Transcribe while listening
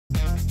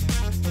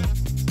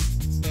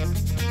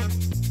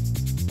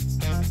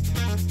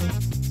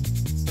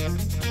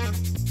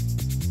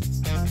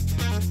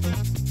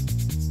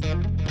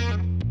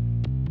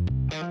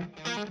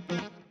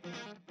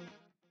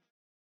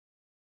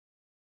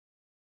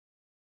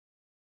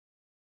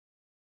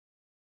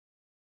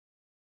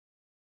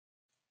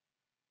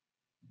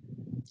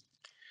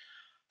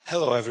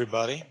Hello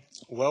everybody,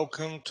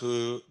 welcome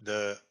to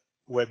the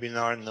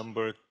webinar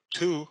number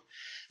 2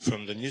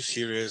 from the new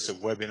series of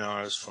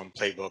webinars from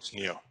PlayBox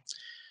Neo.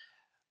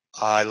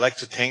 I'd like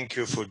to thank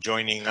you for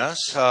joining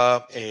us.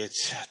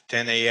 It's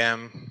 10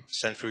 a.m.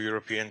 Central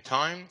European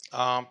Time.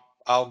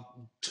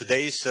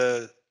 Today's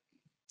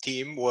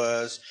theme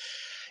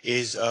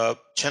is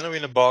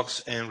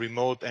Channel-in-a-Box and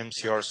remote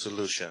MCR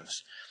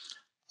solutions.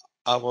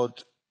 I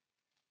would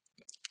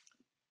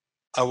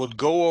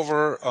go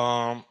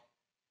over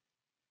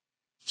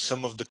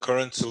some of the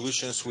current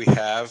solutions we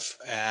have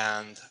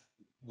and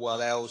what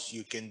else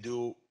you can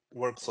do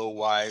workflow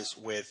wise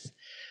with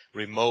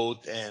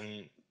remote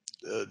and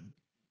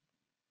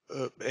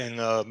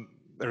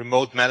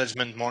remote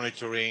management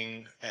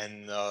monitoring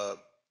and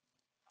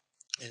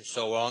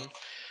so on,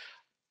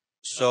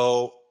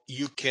 so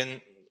you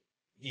can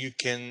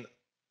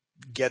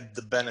get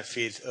the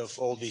benefit of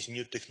all these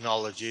new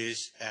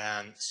technologies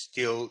and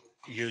still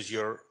use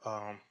your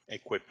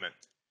equipment.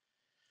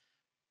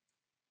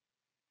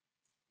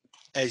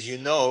 As you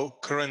know,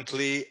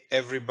 currently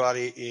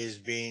everybody is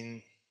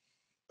being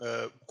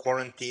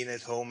quarantined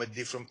at home at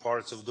different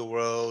parts of the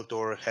world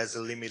or has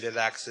a limited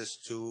access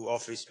to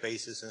office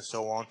spaces and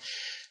so on.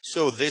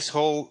 So this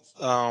whole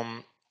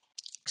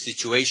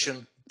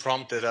situation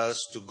prompted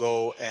us to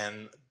go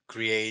and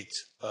create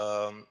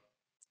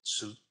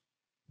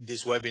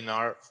this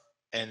webinar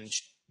and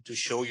to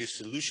show you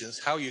solutions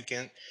how you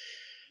can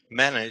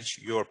manage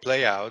your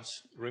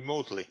playouts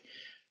remotely.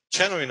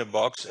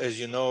 Channel-in-a-Box, as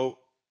you know,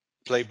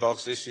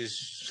 PlayBox, this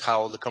is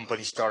how the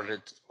company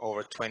started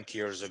over 20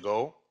 years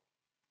ago.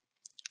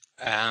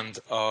 And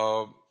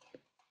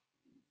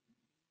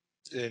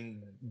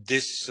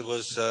this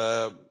was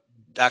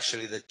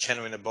actually the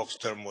Channel-in-a-Box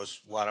term was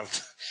one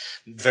of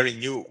very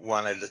new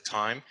one at the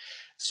time.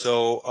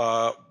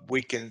 So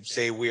we can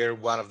say we're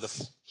one of the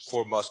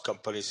foremost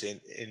companies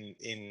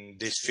in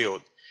this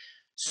field.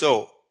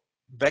 So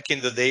back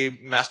in the day,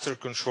 master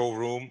control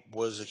room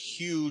was a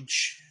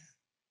huge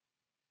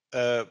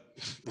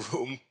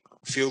room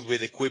filled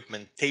with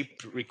equipment,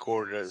 tape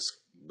recorders,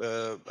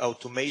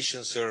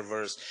 automation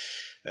servers,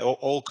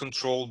 all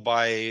controlled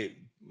by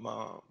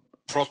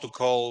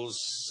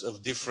protocols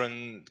of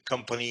different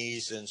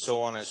companies and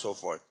so on and so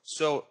forth.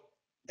 So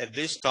at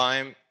this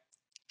time,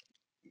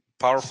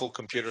 powerful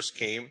computers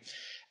came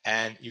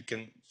and you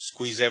can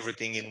squeeze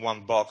everything in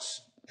one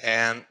box.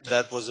 And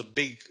that was a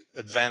big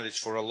advantage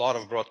for a lot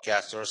of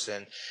broadcasters,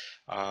 and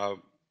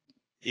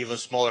even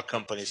smaller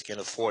companies can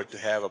afford to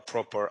have a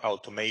proper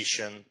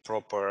automation,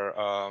 proper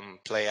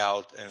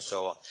playout, and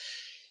so on.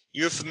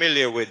 You're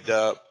familiar with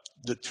the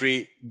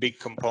three big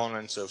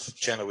components of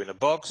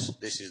Channel-in-a-Box.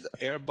 This is the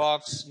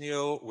AirBox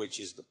Neo, which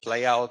is the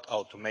playout,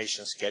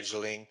 automation,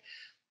 scheduling.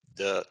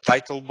 The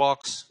title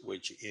box,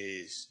 which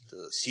is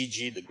the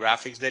CG, the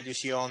graphics that you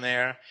see on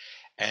there,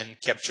 and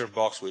capture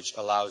box, which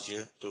allows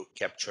you to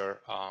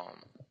capture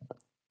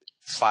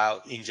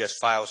ingest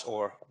files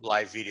or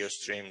live video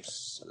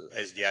streams,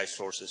 SDI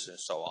sources, and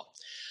so on.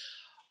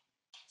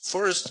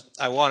 First,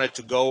 I wanted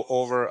to go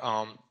over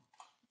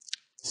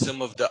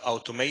some of the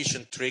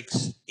automation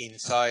tricks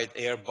inside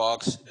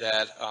AirBox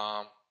that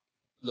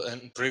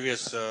in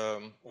previous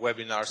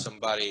webinar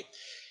somebody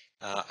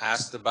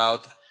asked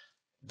about.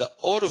 The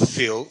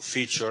autofill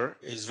feature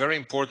is a very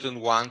important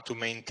one to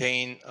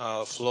maintain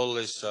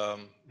flawless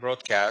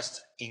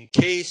broadcast in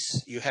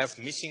case you have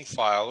missing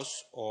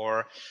files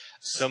or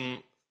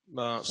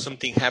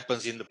something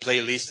happens in the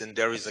playlist and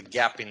there is a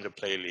gap in the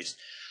playlist.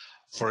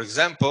 For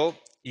example,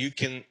 you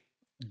can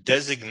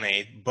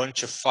designate a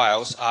bunch of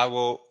files. I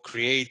will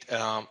create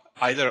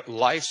either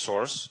live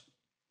source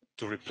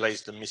to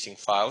replace the missing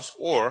files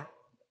or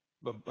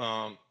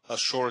a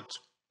short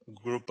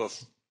group of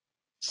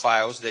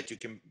files that you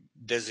can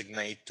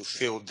designate to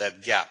fill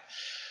that gap.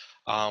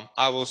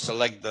 I will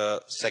select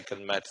the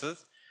second method.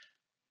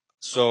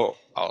 So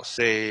I'll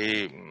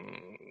say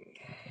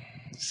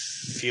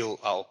fill,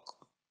 I'll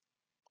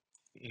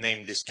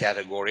name this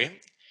category,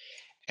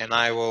 and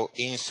I will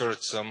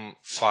insert some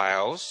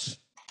files.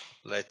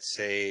 Let's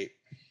say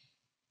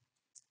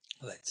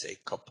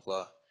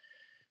couple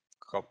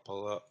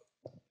of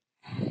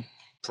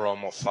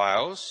promo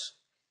files.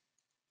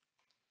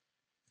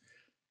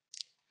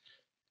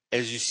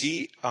 As you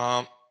see,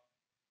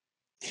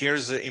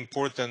 here's the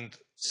important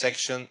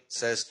section,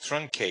 says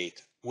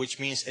truncate, which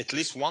means at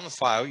least one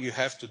file you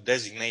have to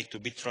designate to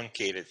be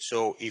truncated.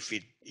 So if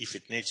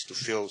it needs to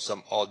fill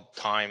some odd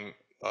time,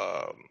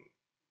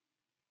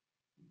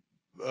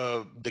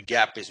 the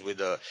gap is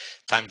with a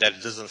time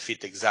that doesn't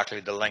fit exactly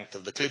the length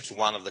of the clips,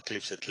 one of the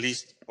clips at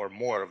least, or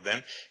more of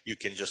them, you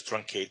can just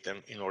truncate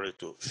them in order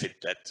to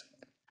fit that.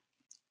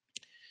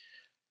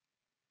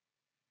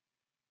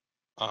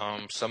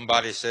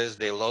 Somebody says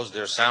they lost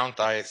their sound.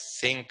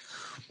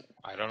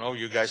 I don't know,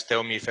 you guys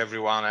tell me if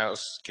everyone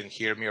else can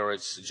hear me or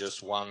it's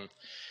just one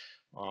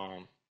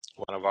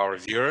of our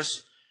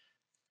viewers.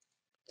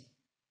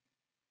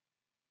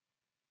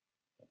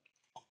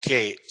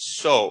 Okay,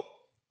 so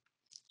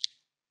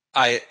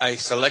I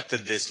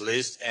selected this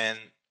list, and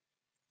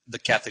the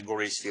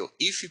categories field.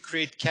 If you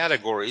create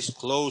categories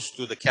close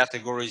to the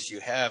categories you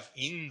have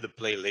in the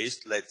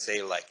playlist, let's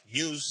say like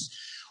news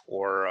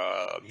or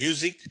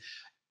music,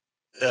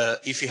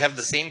 if you have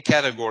the same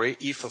category,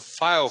 if a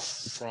file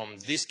from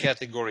this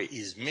category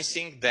is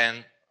missing,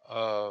 then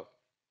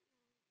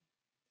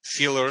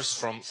fillers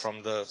from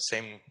the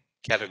same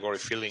category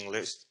filling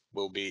list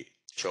will be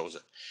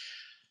chosen.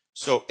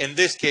 So in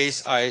this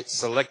case, I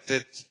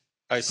selected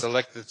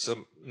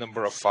some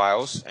number of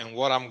files, and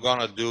what I'm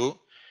gonna do,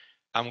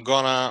 I'm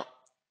gonna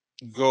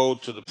go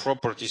to the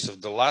properties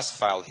of the last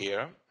file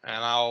here,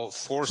 and I'll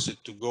force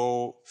it to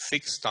go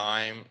fixed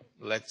time.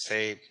 Let's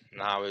say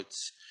now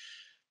it's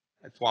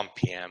at 1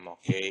 p.m.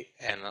 okay,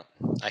 and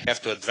I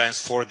have to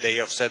advance 4-day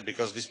offset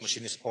because this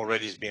machine is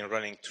already been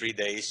running 3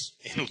 days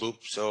in loop,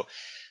 so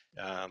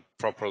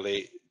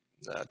properly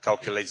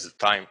calculates the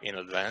time in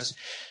advance.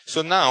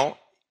 So now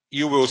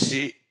you will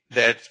see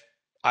that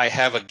I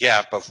have a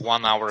gap of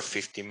 1 hour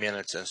 50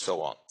 minutes and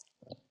so on.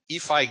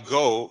 If I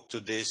go to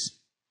this,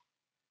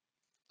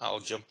 I'll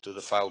jump to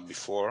the file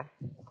before.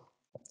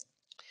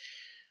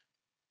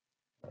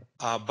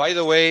 By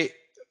the way,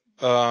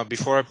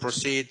 before I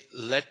proceed,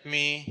 let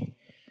me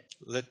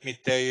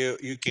tell you,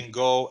 you can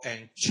go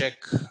and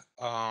check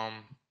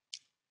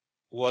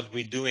what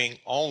we're doing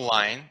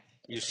online.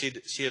 You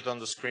see it on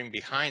the screen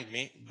behind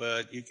me,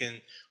 but you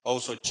can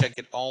also check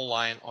it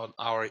online on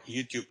our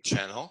YouTube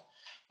channel.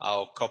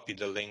 I'll copy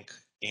the link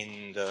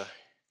in the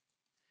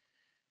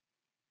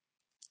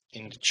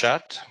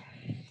chat.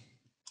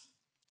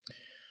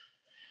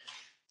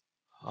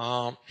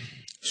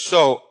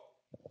 So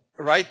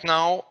right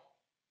now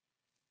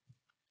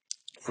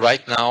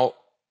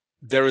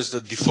there is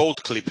the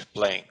default clip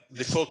playing.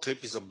 Default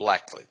clip is a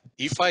black clip.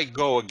 If I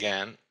go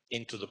again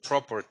into the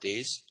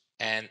properties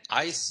and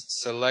I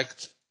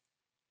select,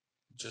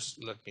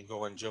 just let me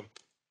go and jump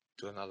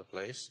to another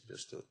place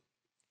just to,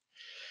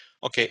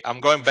 okay, I'm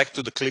going back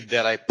to the clip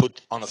that I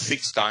put on a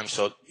fixed time,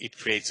 so it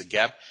creates a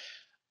gap.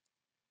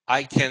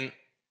 I can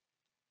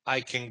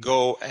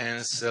go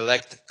and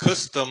select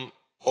custom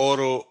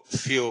auto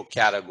fill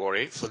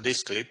category for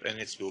this clip, and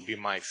it will be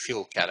my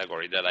fill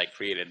category that I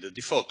created. The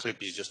default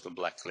clip is just a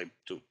black clip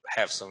to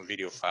have some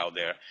video file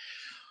there.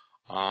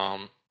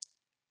 And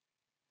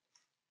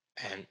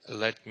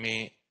let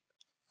me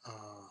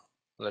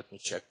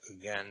check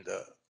again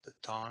the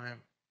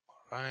time.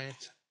 All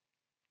right.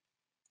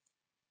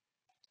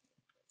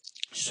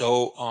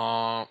 So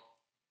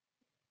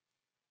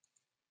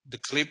the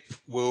clip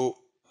will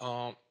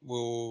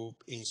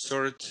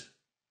insert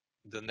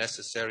the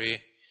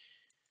necessary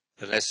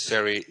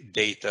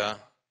data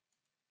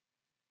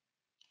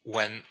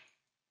when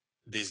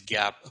this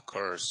gap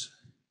occurs.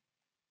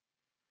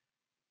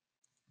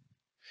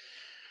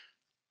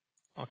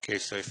 Okay,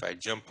 so if I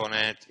jump on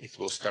it, it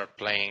will start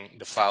playing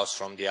the files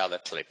from the other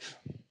clip.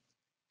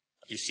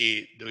 You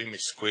see the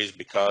image squeeze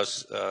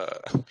because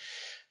the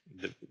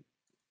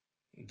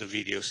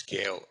video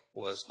scale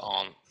was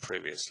on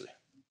previously.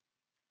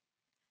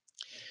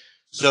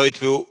 So it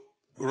will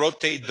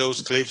rotate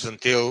those clips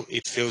until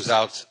it fills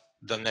out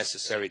the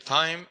necessary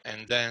time,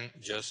 and then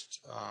just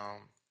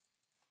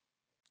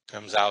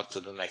comes out to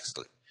the next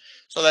clip.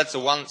 So that's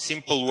one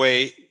simple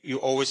way. You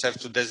always have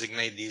to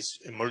designate these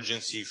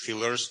emergency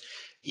fillers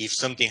if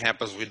something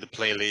happens with the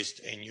playlist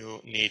and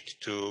you need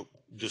to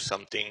do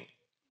something,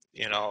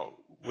 you know,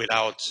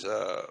 without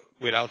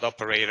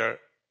operator,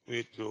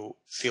 it will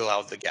fill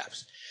out the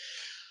gaps.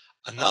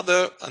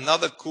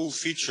 Another cool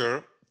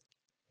feature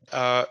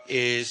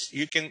is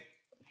you can.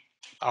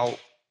 I'll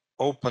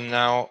open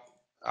now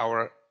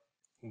our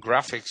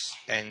graphics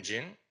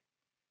engine.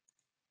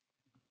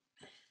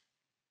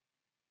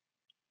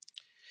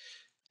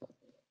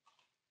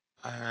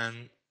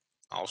 And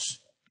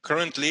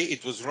currently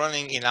it was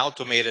running in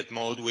automated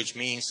mode, which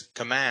means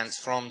commands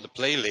from the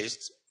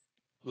playlist,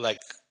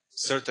 like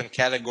certain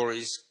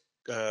categories,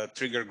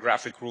 trigger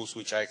graphic rules,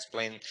 which I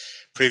explained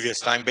previous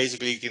time.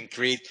 Basically, you can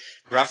create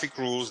graphic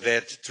rules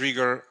that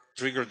trigger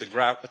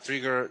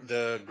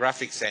the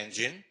graphics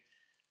engine.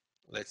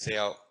 Let's say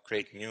I'll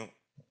create new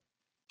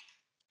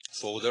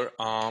folder.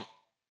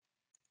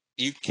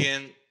 You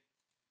can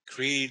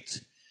create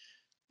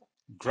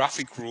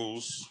graphic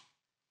rules.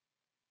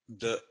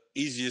 The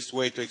easiest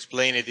way to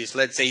explain it is,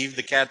 let's say if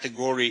the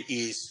category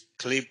is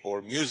clip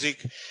or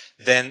music,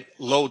 then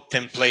load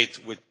template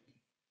with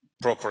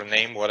proper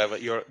name, whatever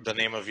the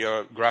name of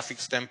your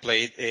graphics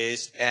template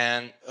is,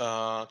 and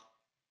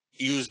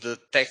use the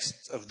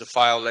text of the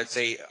file, let's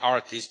say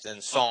artist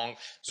and song,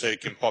 so you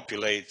can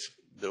populate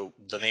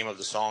the name of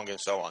the song and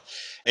so on.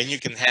 And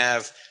you can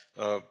have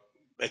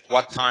at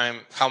what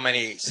time, how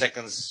many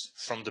seconds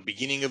from the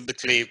beginning of the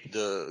clip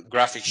the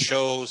graphic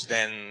shows,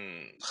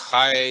 then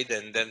hide,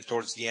 and then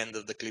towards the end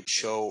of the clip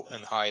show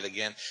and hide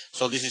again.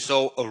 So this is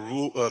all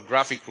a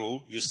graphic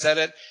rule. You set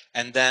it,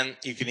 and then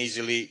you can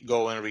easily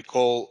go and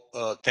recall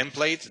a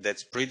template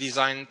that's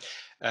pre-designed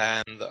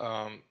and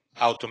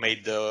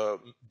automate the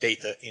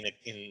data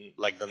in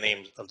like the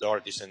name of the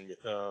artist and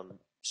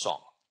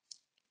song.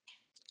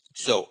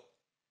 So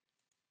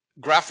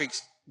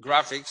graphics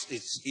graphics,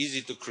 it's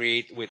easy to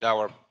create with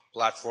our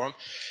platform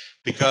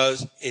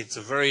because it's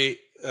a very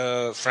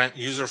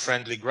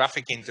user-friendly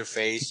graphic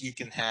interface. You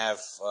can have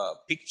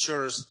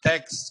pictures,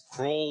 text,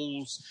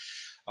 scrolls.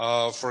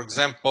 For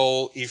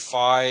example, if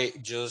I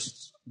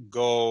just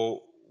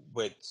go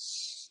with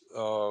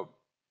a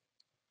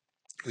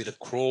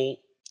scroll,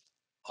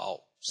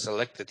 I'll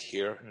select it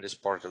here in this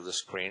part of the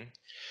screen,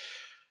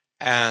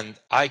 and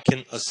I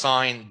can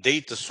assign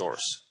data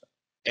source.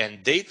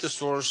 And data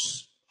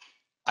source,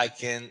 I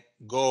can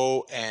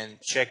go and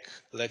check.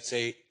 Let's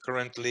say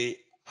currently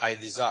I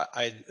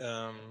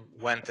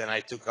went and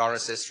I took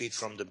RSS feed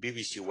from the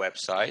BBC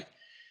website.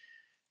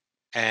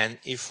 And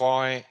if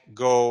I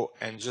go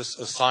and just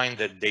assign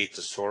that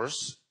data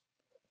source,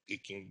 you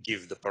can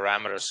give the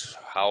parameters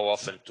how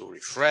often to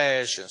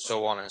refresh and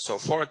so on and so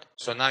forth.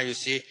 So now you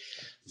see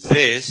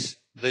this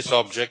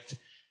object,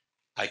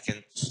 I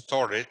can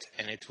store it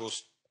and it will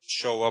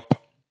show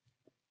up.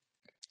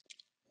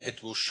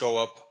 It will show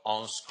up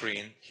on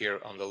screen here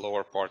on the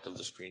lower part of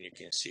the screen. You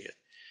can see it.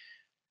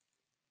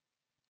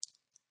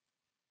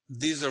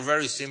 These are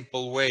very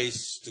simple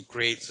ways to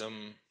create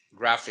some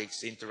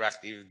graphics,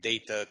 interactive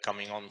data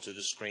coming onto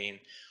the screen.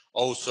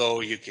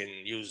 Also, you can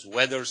use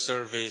weather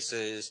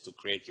services to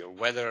create your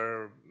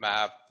weather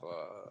map,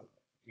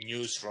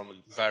 news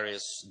from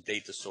various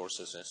data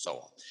sources, and so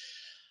on.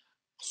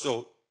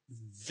 So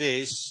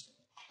this,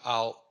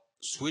 I'll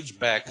switch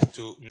back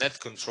to net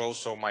control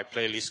so my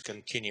playlist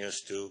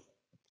continues to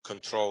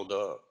control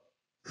the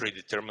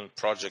predetermined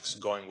projects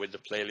going with the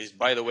playlist.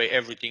 By the way,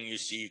 everything you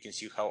see, you can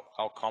see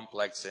how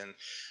complex and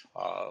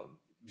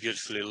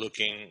beautifully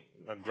looking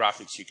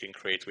graphics you can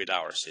create with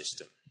our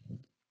system.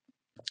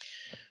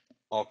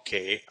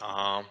 Okay.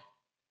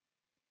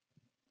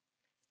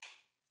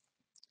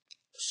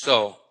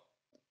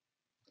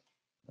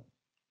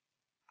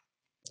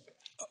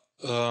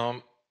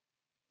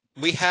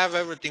 We have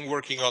everything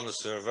working on the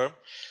server.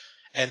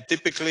 And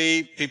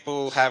typically,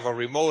 people have a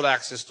remote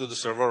access to the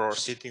server or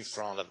sit in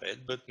front of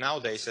it. But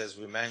nowadays, as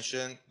we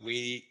mentioned,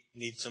 we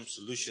need some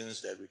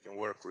solutions that we can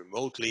work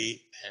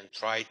remotely and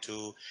try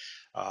to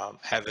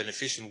have an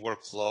efficient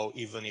workflow,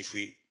 even if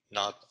we're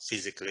not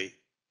physically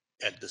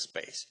at the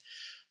space.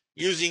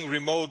 Using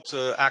remote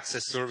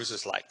access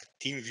services like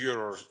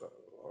TeamViewer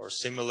or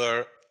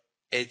similar,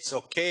 it's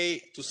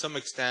okay to some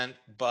extent,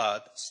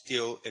 but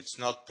still it's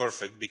not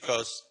perfect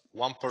because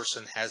one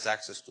person has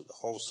access to the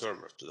whole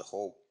server, to the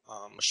whole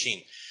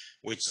machine,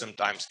 which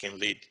sometimes can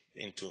lead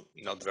into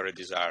not very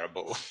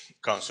desirable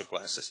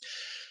consequences.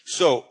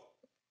 So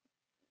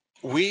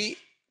we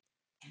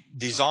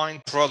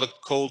designed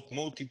product called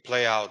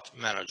Playout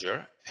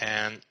Manager,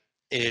 and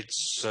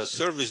it's a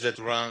service that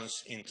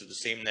runs into the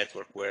same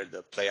network where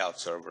the Playout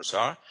servers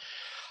are.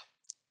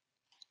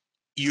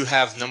 You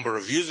have number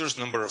of users,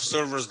 number of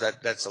servers,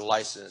 that's a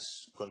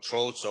license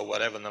controlled. So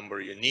whatever number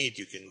you need,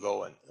 you can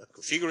go and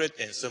configure it.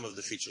 And some of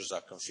the features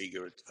are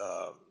configured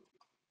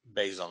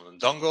based on the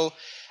dongle.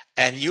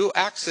 And you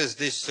access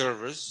these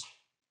servers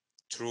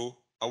through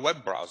a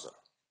web browser,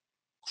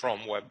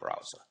 Chrome web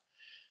browser.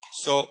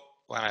 So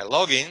when I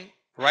log in,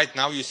 right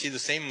now you see the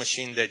same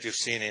machine that you've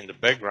seen in the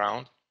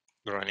background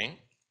running.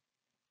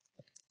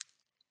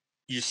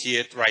 You see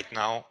it right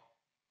now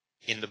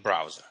in the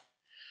browser.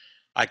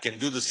 I can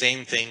do the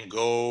same thing,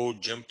 go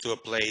jump to a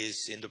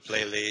place in the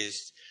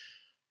playlist.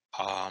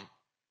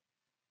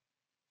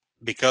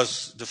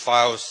 Because the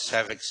files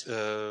have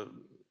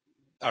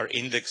are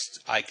indexed,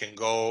 I can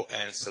go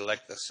and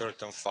select a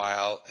certain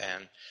file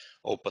and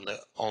open the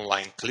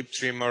online clip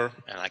trimmer,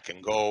 and I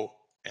can go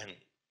and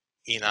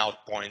in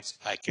out points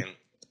I can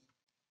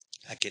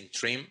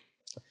trim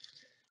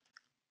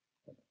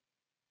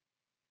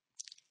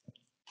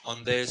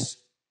on this.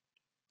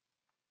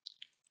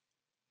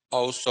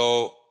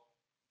 Also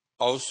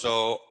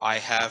I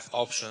have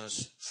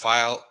options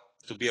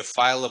to be a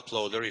file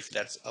uploader if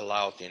that's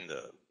allowed in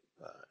the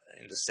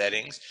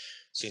settings.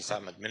 Since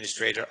I'm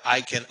administrator,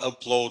 I can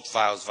upload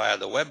files via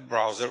the web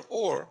browser,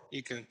 or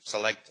you can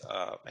select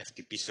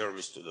FTP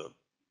service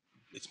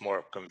it's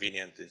more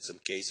convenient in some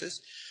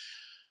cases.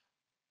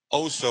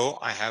 Also,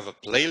 I have a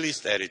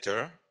playlist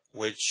editor,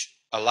 which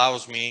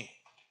allows me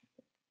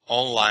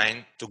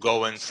online to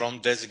go in from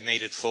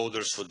designated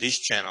folders for this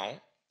channel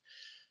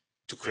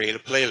to create a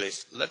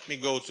playlist. Let me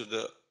go to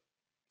the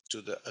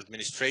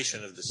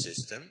administration of the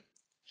system.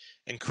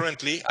 And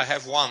currently, I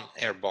have one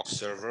Airbox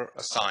server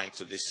assigned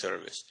to this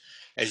service.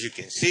 As you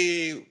can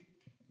see,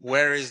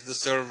 where is the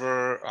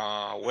server?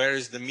 Where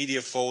is the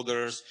media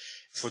folders?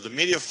 For the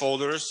media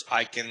folders,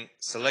 I can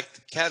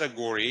select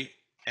category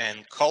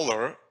and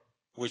color,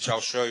 which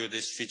I'll show you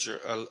this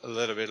feature a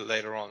little bit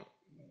later on,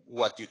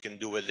 what you can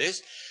do with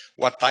this,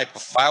 what type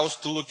of files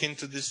to look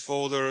into these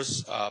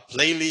folders,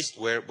 playlist,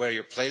 where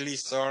your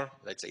playlists are,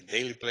 let's say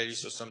daily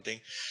playlist or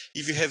something.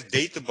 If you have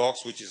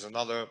DataBox, which is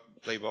another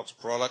PlayBox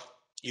product,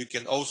 you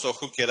can also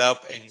hook it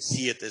up and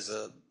see it as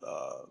a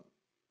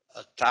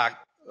tag.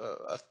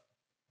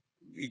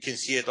 You can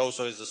see it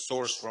also as a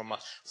source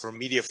from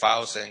media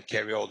files and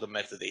carry all the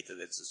metadata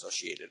that's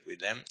associated with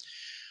them.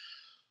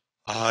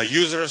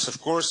 Users,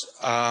 of course,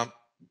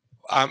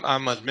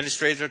 I'm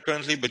administrator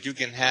currently, but you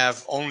can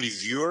have only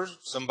viewer,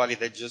 somebody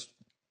that just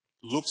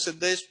looks at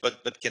this,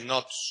 but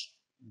cannot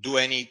do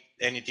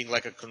anything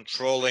like a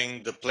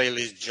controlling the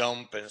playlist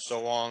jump and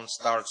so on,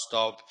 start,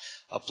 stop,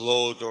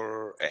 upload,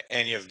 or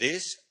any of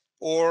this,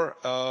 or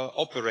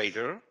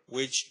operator,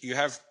 which you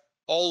have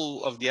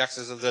all of the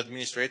access of the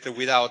administrator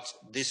without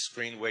this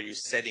screen where you're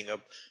setting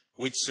up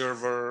which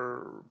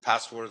server,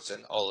 passwords,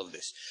 and all of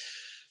this.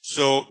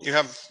 So you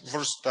have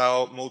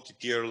versatile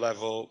multi-tier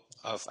level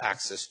of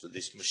access to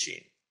this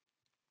machine.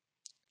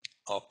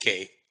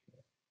 Okay.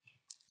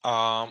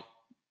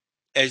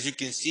 As you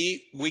can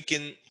see, we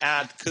can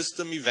add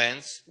custom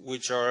events,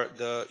 which are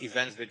the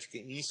events that you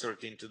can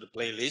insert into the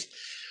playlist.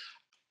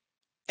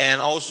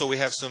 And also we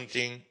have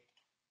something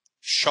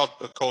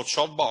called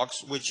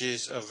Shotbox, which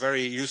is a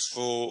very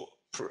useful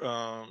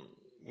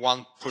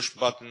one push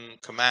button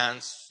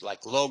commands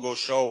like logo,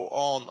 show,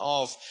 on,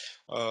 off,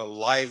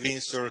 live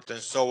insert,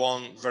 and so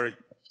on.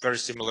 Very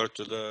similar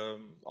to the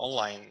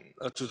online,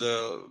 to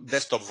the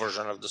desktop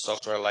version of the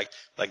software, like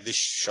this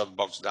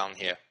Shotbox down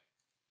here.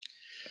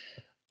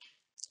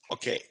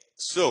 Okay,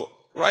 so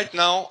right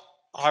now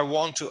I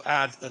want to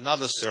add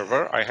another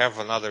server. I have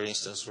another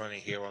instance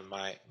running here on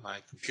my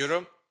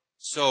computer.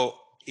 So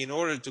in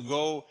order to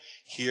go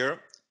here,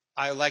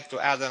 I like to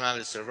add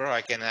another server.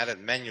 I can add it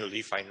manually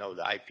if I know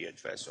the IP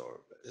address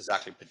or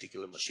exactly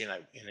particular machine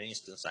in an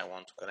instance I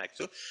want to connect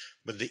to.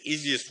 But the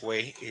easiest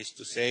way is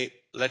to say,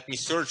 let me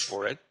search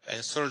for it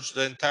and search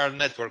the entire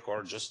network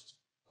or just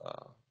a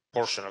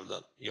portion of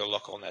your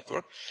local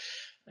network.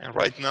 And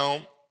right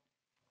now,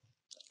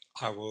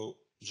 I will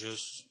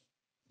just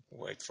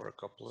wait for a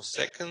couple of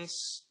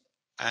seconds,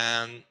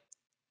 and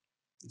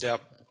the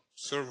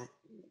server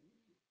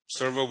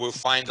will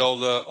find all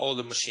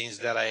the machines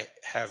that I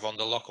have on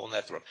the local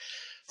network.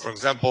 For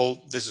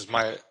example, this is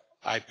my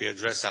IP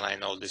address, and I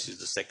know this is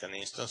the second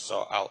instance,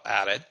 so I'll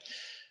add it.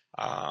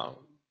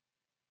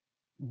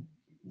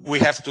 We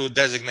have to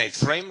designate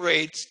frame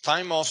rates,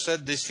 time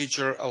offset. This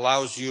feature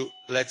allows you,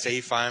 let's say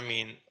if I'm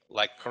in,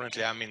 like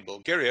currently I'm in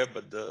Bulgaria,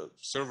 but the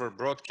server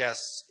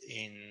broadcasts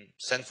in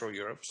Central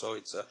Europe, so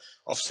it's an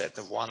offset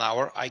of 1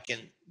 hour. I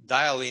can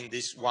dial in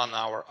this 1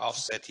 hour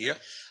offset here,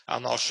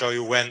 and I'll show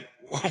you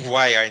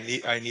why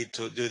I need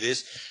to do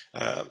this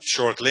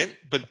shortly.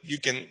 But you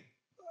can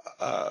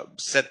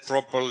set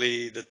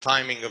properly the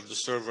timing of the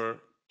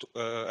server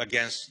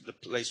against the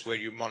place where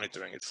you're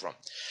monitoring it from.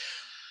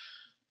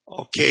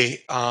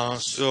 Okay,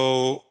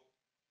 so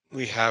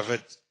we have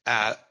it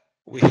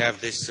we have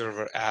this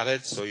server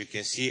added, so you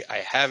can see I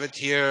have it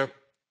here.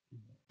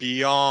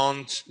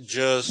 Beyond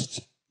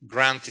just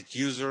granted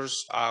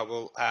users, I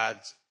will add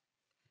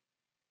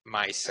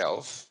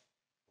myself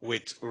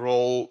with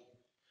role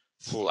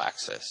full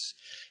access.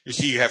 You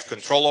see you have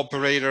control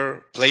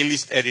operator,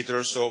 playlist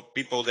editor, so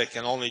people that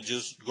can only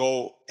just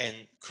go and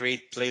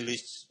create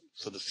playlists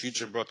for the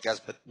future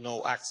broadcast, but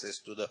no access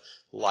to the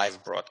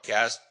live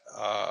broadcast,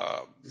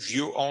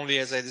 view only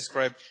as I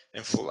described,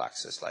 and full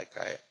access like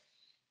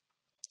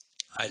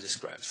I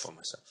described for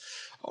myself.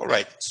 All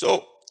right,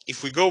 so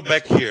if we go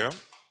back here,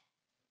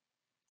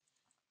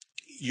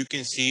 you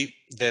can see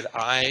that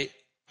I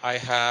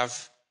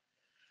have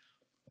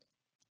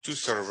two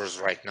servers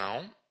right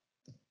now,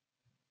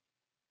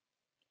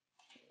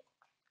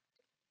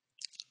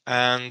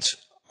 and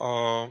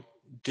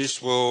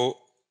this will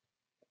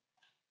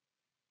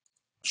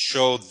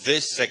show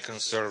this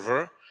second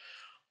server,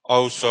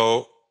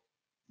 also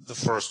the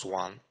first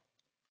one.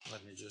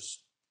 Let me just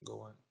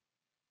go and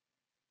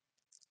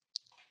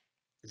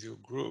view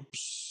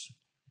groups.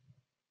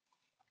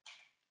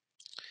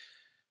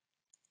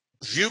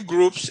 View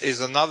groups is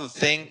another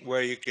thing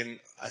where you can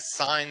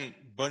assign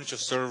a bunch of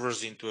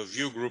servers into a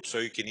view group, so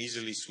you can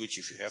easily switch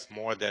if you have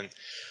more than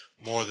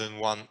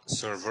one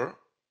server.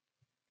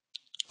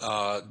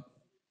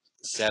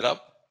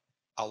 Setup.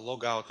 I'll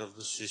log out of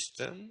the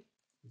system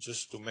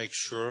just to make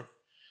sure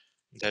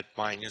that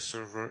my new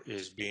server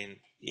is being,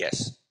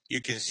 yes.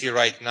 You can see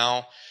right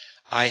now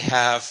I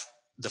have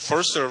the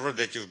first server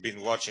that you've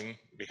been watching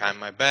behind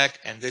my back,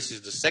 and this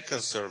is the second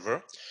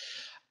server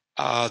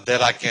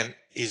that I can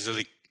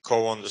easily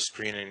go on the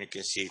screen, and you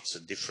can see it's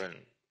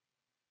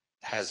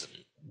has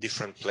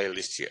different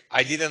playlists here.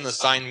 I didn't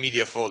assign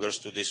media folders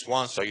to this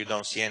one, so you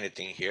don't see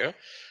anything here.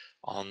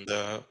 On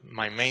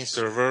my main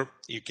server,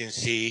 you can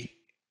see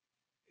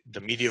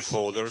the media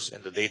folders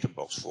and the data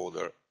box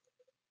folder.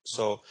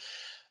 So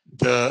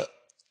the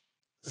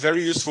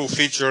very useful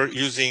feature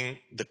using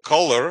the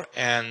color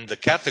and the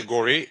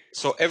category.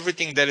 So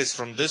everything that is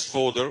from this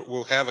folder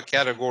will have a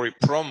category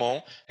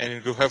promo, and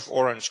it will have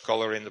orange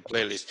color in the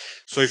playlist.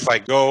 So if I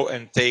go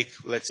and take,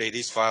 let's say,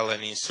 this file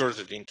and insert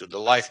it into the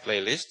live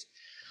playlist,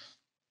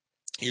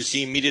 you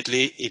see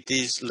immediately it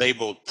is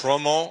labeled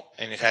promo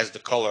and it has the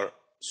color.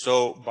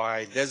 So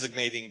by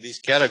designating these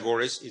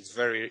categories, it's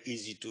very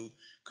easy to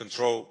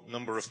control a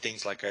number of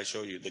things like I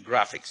showed you, the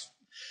graphics.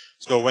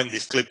 So when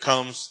this clip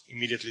comes,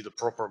 immediately the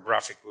proper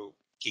graphic will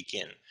kick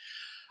in.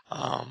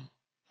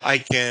 I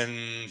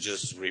can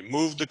just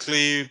remove the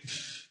clip,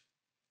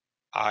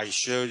 I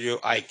showed you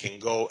I can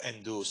go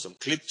and do some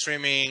clip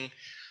trimming.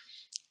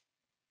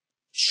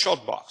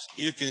 Shotbox,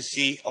 you can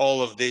see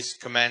all of these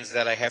commands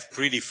that I have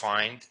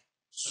predefined.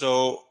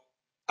 So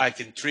I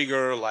can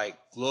trigger like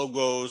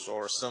logos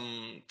or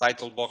some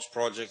title box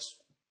projects.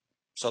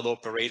 So the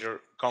operator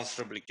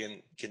comfortably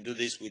can do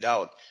this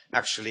without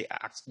actually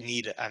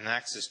need an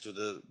access to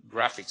the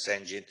graphics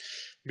engine,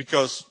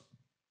 because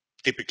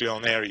typically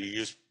on air you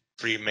use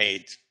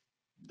pre-made,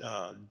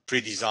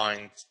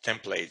 pre-designed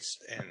templates,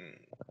 and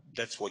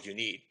that's what you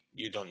need.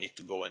 You don't need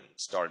to go and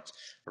start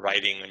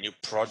writing a new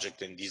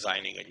project and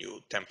designing a new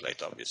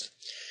template, obviously.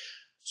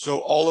 So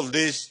all of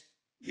this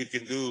you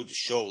can do to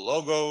show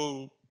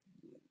logo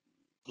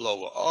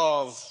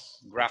of,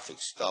 graphic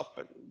stop,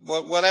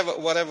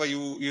 whatever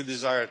you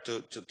desire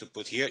to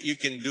put here. You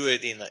can do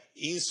it in an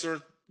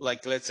insert,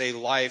 like let's say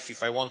live.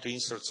 If I want to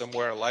insert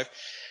somewhere live,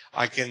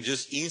 I can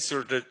just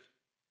insert it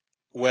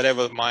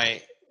wherever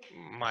my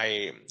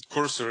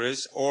cursor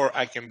is, or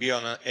I can be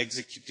on an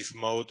executive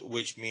mode,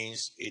 which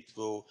means it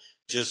will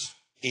just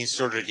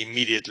insert it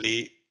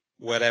immediately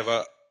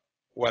wherever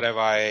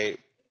I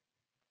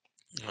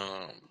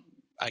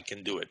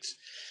can do it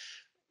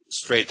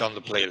straight on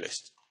the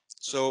playlist.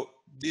 So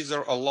these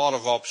are a lot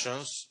of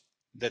options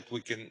that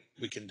we can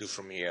do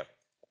from here.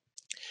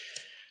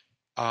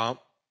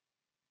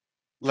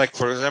 Like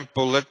for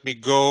example, let me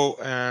go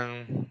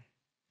and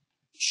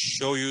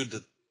show you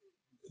the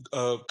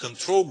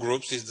control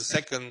groups is the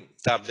second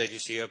tab that you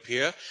see up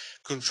here.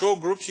 Control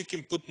groups, you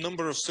can put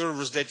number of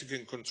servers that you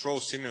can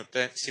control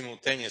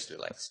simultaneously,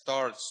 like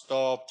start,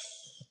 stop,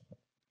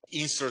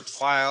 insert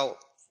file.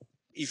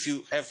 If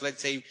you have,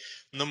 let's say,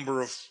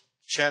 number of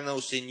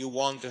channels and you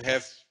want to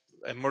have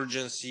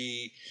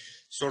emergency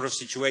sort of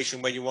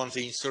situation where you want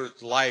to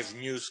insert live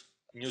news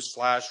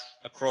flash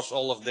across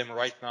all of them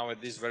right now at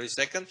this very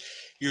second,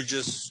 you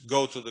just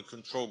go to the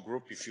control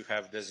group. If you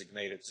have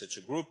designated such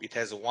a group, it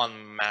has a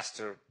one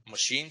master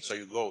machine, so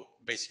you go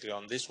basically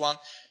on this one,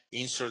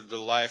 insert the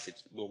live, it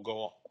will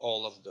go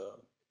all of the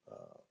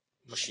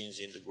machines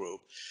in the group.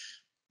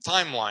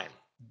 Timeline,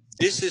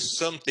 this is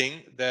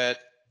something that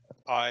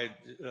I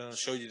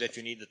showed you that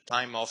you need a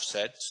time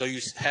offset. So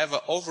you have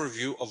an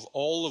overview of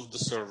all of the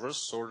servers,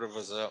 sort of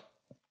as a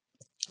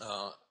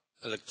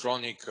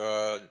electronic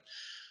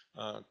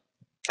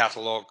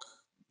catalog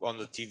on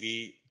the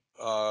TV,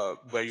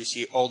 where you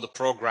see all the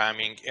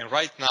programming. And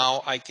right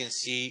now I can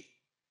see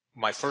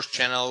my first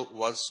channel,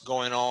 what's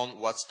going on,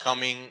 what's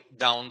coming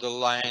down the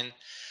line.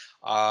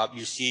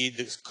 You see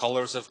the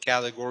colors of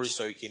categories,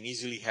 so you can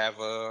easily have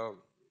a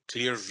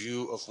clear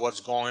view of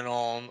what's going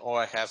on. Or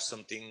I have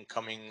something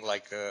coming,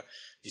 like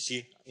you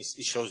see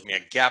it shows me a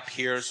gap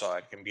here, so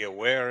I can be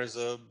aware as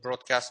a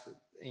broadcast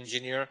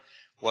engineer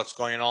what's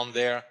going on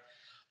there.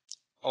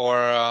 Or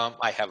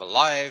I have a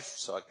live,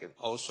 so I can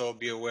also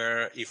be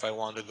aware if I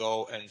want to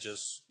go and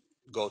just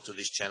go to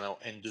this channel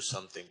and do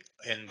something.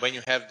 And when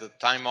you have the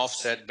time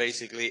offset,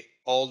 basically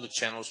all the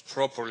channels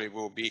properly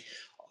will be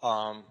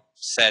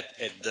set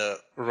at the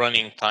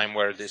running time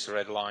where this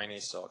red line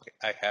is. So okay,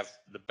 I have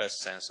the best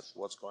sense of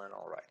what's going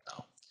on right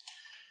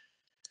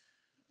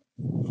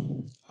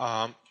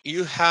now.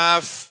 You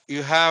have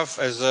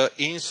as a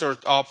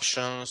insert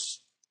options,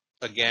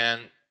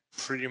 again,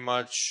 pretty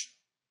much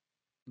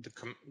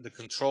the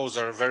controls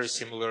are very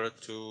similar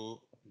to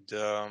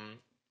the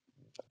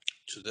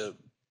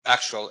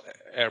actual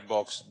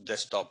Airbox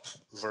desktop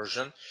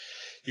version.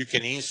 You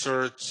can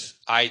insert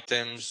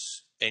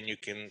items, and you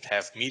can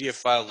have media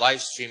file,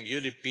 live stream,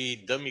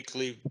 UDP, dummy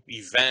clip,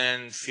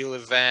 event, fill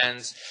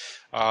events,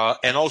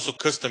 and also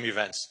custom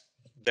events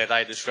that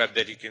I described,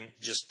 that you can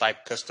just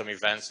type custom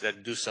events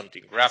that do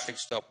something, graphic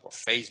stop or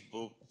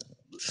Facebook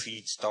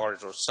feed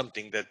start or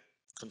something that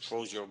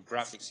controls your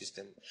graphic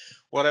system,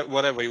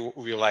 whatever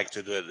you like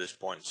to do at this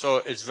point. So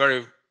it's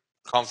very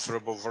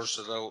comfortable,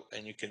 versatile,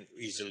 and you can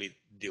easily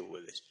deal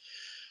with it.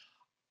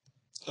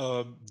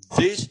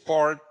 This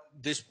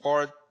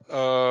part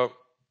of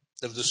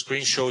the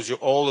screen shows you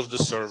all of the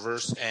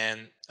servers,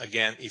 and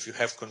again, if you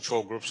have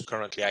control groups,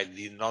 currently I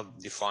did not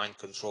define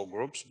control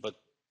groups, but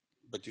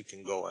you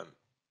can go and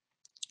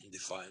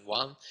define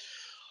one.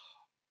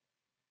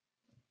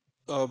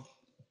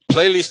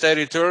 Playlist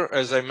editor,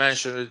 as I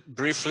mentioned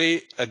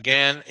briefly,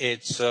 again,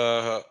 it's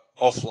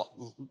offline.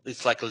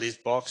 It's like a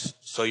list box,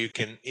 so you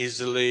can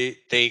easily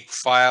take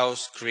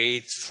files,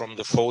 create from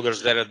the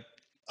folders that are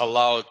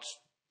allowed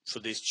for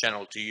this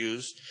channel to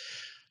use.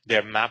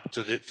 They're mapped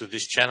to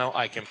this channel.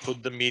 I can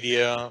put the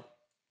media,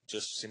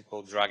 just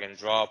simple drag and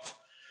drop,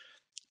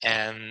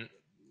 and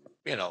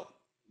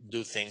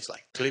do things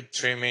like clip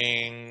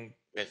trimming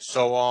and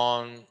so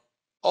on.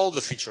 All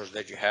the features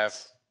that you have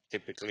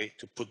typically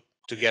to put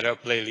together a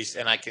playlist,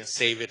 and I can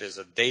save it as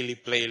a daily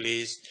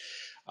playlist,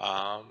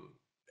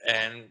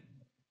 and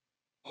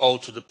all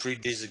to the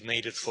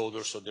pre-designated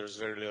folder, so there's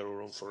very little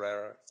room for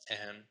error.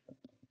 And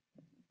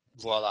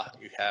voila,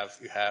 you have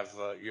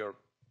your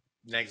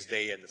next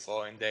day and the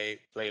following day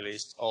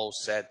playlist all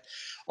set,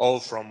 all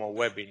from a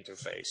web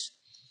interface.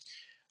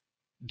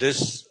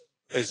 This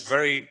is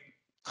very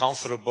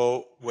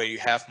comfortable where you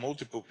have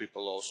multiple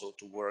people also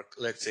to work.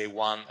 Let's say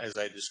one, as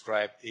I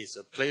described, is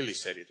a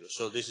playlist editor.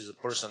 So this is a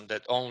person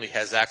that only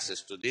has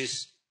access to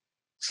this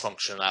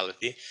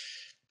functionality.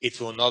 It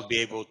will not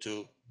be able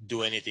to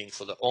do anything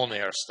for the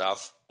on-air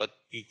stuff, but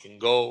you can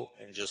go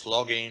and just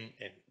log in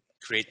and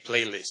create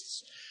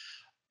playlists.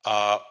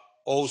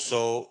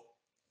 Also,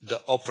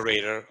 the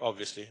operator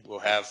obviously will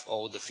have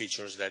all the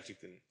features that you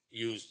can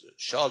use the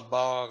shot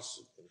box,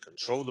 you can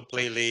control the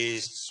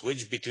playlist,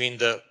 switch between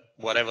the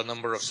whatever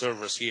number of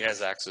servers he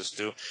has access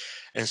to,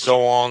 and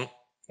so on,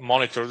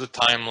 monitor the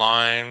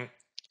timeline.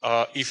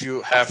 If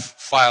you have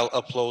file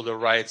uploader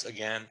rights,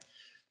 again,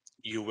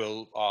 you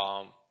will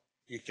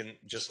you can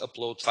just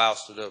upload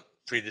files to the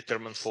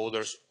predetermined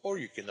folders, or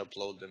you can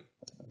upload them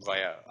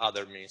via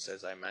other means,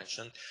 as I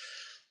mentioned.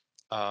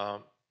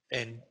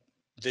 And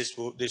this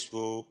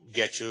will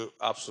get you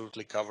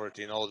absolutely covered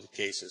in all the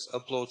cases.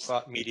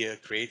 Upload media,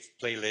 create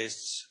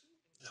playlists,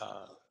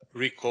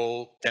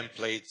 recall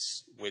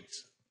templates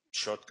with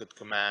shortcut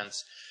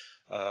commands,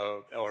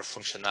 or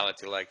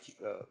functionality like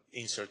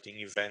inserting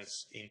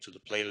events into the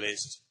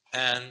playlist,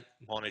 and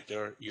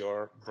monitor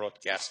your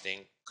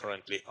broadcasting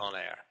currently on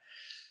air.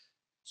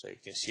 So you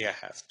can see I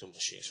have two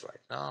machines right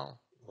now,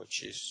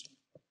 which is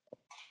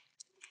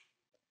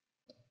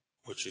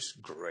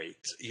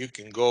great. You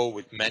can go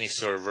with many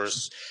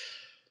servers,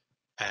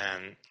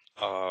 and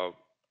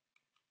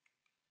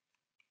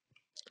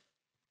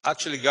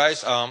actually,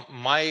 guys,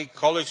 my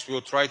colleagues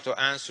will try to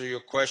answer your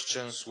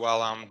questions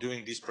while I'm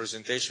doing this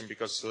presentation,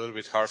 because it's a little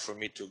bit hard for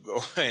me to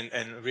go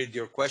and read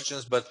your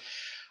questions. But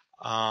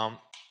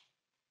how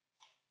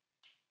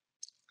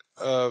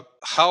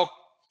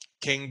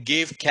can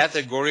give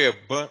category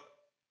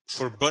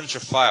for a bunch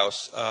of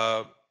files?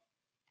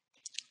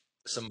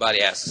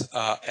 Somebody asks.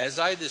 As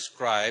I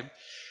described,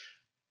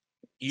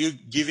 you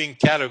giving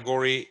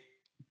category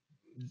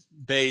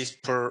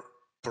based per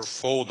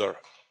folder,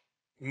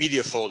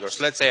 media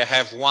folders. Let's say I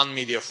have one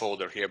media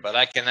folder here, but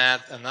I can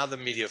add another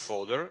media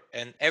folder,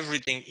 and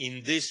everything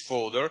in this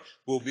folder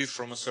will be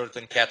from a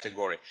certain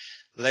category.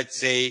 Let's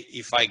say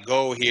if I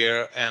go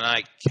here and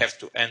I have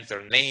to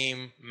enter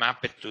name,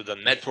 map it to the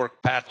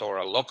network path or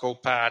a local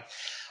path,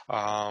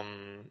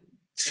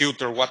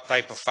 filter what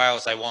type of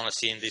files I want to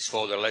see in this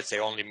folder. Let's say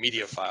only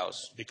media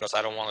files, because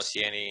I don't want to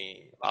see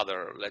any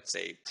other, let's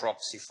say,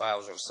 proxy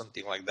files or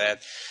something like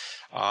that.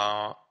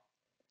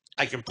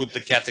 I can put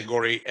the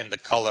category and the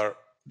color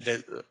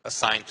that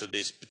assigned to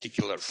this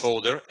particular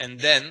folder, and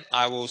then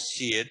I will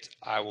see it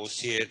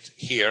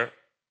here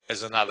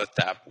as another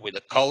tab with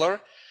a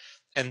color.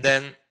 And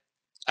then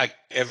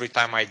every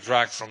time I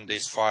drag from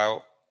this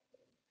file,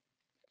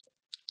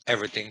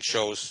 everything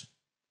shows.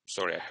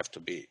 Sorry, I have to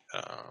be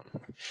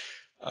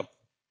up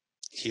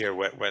here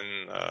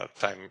when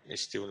time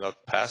is still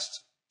not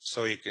passed.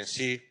 So you can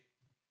see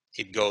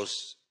it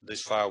goes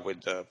this file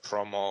with the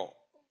promo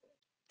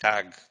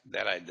tag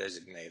that I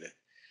designated.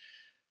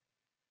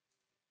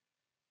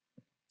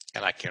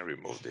 And I can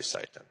remove this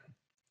item.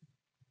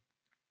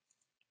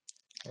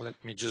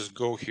 Let me just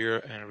go here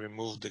and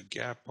remove the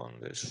gap on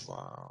this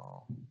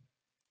file.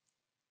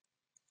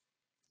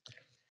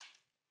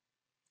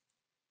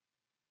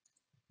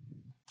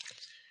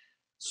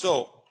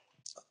 So,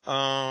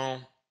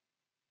 I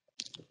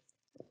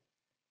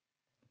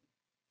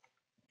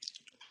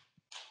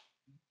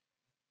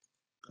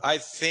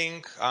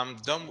think I'm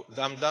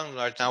done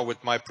right now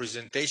with my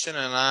presentation,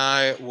 and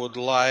I would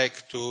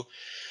like to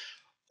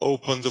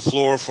open the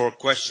floor for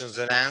questions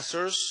and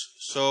answers.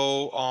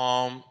 So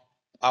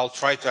I'll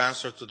try to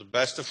answer to the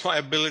best of my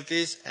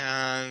abilities,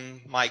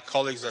 and my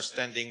colleagues are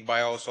standing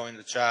by also in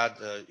the chat,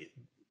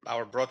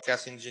 our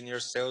broadcast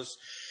engineers, sales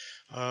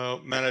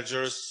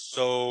managers,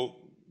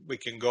 so we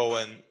can go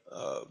and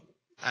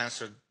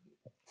answer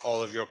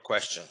all of your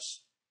questions.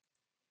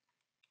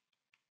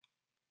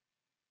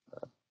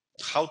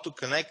 How to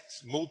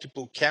connect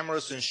multiple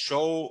cameras and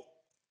show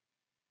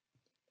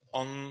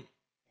on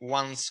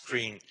one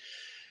screen.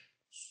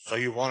 So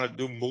you want to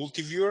do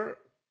multi-viewer?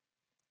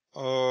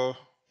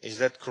 Is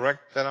that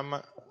correct?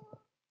 That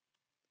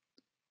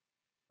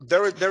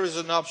there is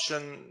an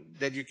option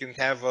that you can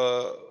have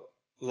a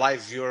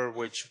live viewer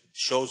which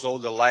shows all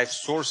the live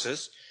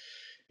sources,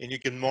 and you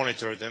can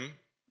monitor them.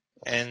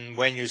 And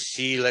when you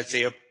see, let's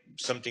say,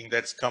 something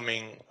that's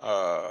coming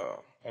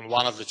on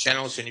one of the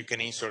channels, and you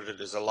can insert it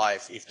as a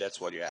live, if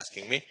that's what you're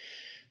asking me.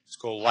 It's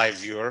called live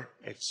viewer.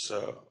 It's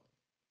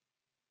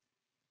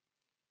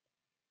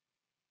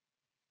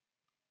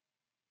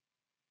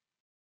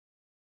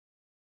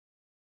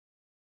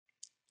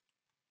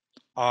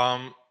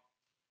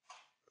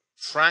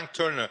Frank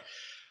Turner.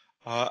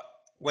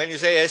 When you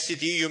say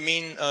SCT, you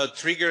mean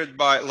triggered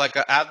by like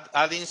an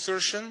ad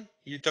insertion?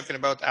 You're talking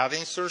about ad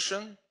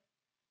insertion?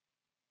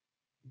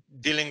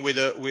 Dealing with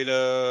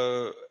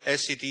a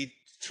SCT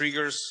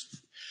triggers?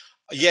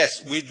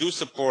 Yes, we do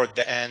support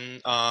that,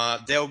 and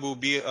there will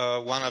be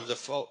one of the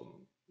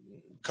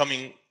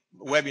coming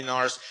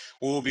webinars.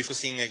 We will be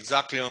focusing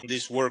exactly on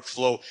this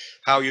workflow,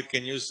 how you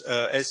can use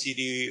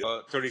SCD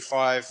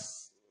 35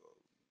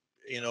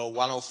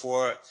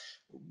 104.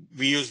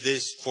 We use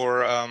this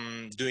for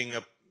doing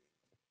a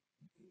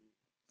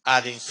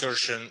ad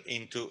insertion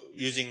into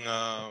using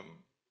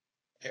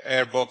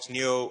Airbox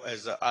Neo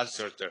as an ad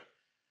inserter.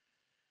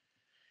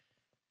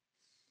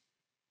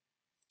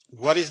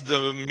 What is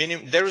the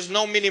minimum? There is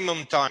no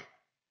minimum time.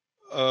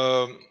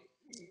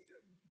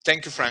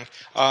 Thank you, Frank.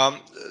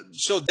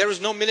 So there is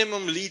no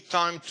minimum lead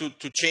time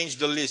to change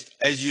the list.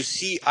 As you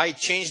see, I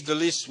changed the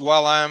list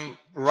while I'm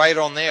right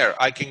on air.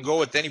 I can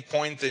go at any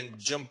point and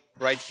jump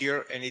right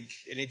here, and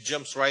it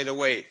jumps right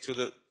away to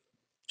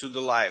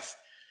the live,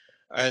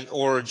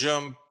 or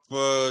jump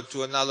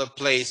to another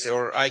place,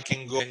 or I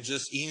can go and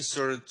just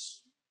insert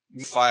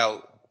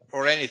file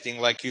or anything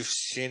like you've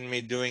seen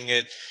me doing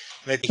it.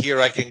 Maybe here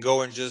I can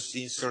go and just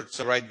insert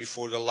right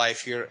before the live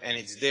here, and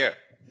it's there.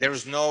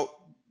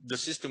 The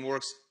system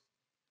works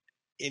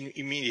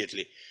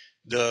immediately.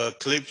 The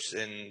clips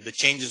and the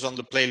changes on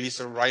the playlist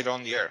are right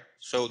on the air.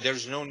 So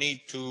there's no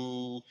need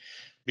to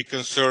be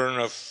concerned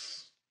of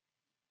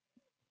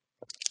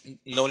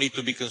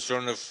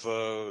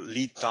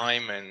lead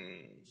time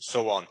and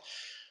so on.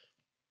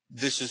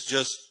 This is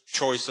just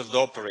choice of the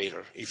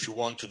operator. If you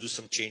want to do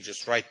some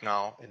changes right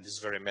now in this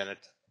very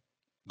minute,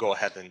 go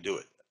ahead and do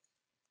it.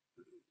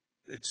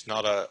 It's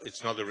not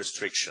a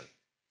restriction.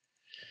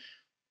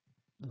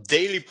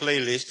 Daily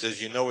playlist,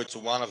 as you know, it's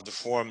one of the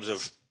forms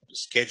of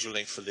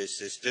scheduling for this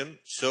system.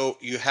 So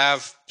you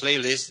have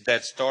playlists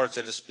that starts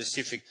at a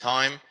specific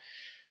time.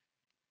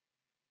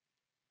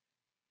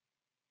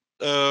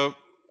 You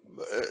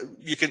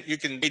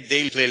can make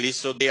daily playlists,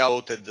 so they are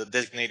at the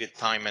designated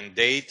time and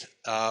date.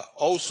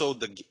 Also,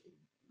 the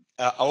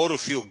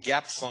autofill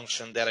gap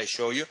function that I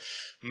show you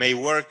may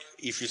work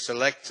if you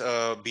select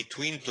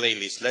between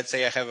playlists. Let's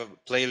say I have a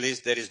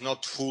playlist that is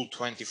not full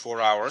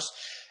 24 hours,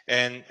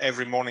 and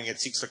every morning at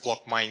 6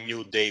 o'clock my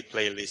new day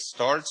playlist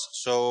starts.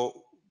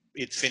 So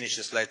it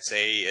finishes, let's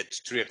say, at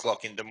 3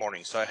 o'clock in the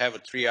morning. So I have a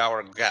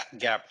 3-hour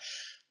gap.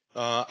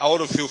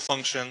 Autofill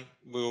function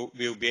will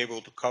be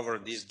able to cover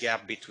this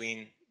gap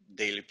between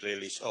daily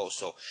playlists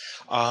also.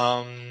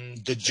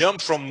 The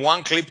jump from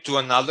one clip to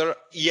another,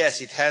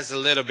 yes, it has a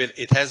little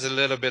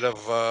bit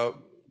of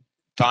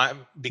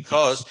time,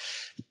 because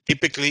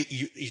typically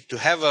to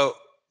have a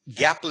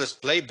gapless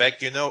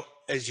playback,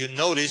 as you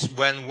notice,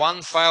 when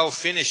one file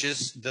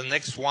finishes, the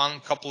next one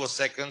couple of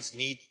seconds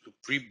need to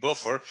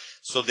pre-buffer,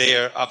 so they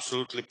are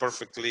absolutely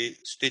perfectly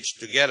stitched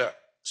together.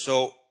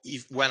 So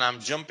when I'm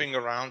jumping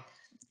around,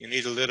 you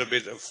need a little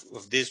bit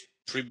of this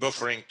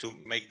pre-buffering to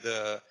make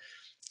the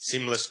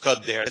seamless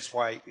cut there. That's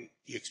why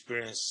you're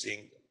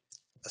experiencing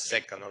a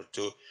second or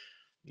two,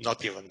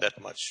 not even that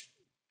much.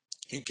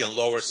 You can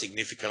lower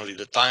significantly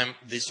the time.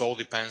 This all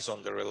depends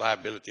on the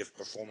reliability of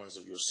performance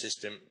of your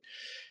system.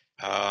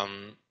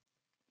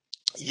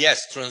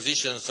 Yes,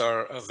 transitions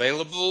are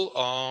available.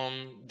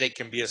 They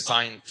can be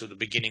assigned to the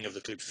beginning of the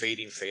clip, fade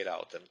in, fade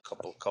out, and a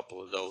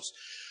couple of those.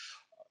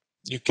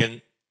 You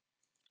can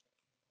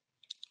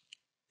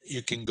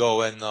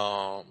go and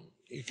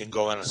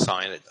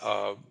assign it.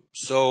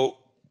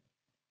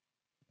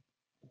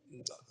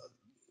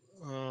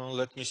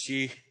 Let me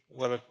see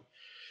what.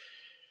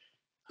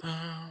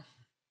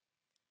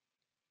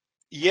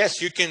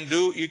 Yes, you can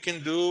do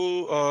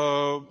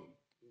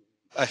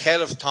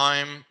ahead of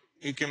time.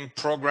 You can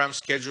program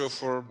schedule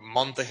for a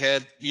month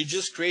ahead. You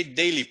just create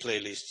daily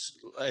playlists,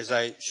 as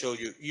I showed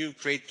you. You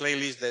create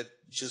playlists that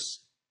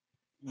just,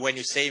 when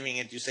you're saving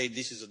it, you say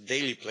this is a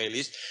daily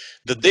playlist.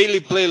 The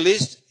daily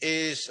playlist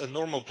is a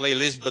normal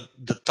playlist, but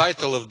the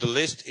title of the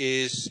list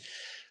is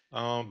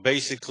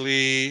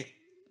basically,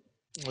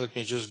 let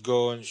me just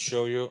go and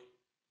show you.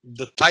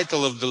 The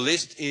title of the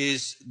list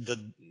is the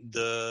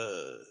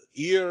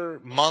year,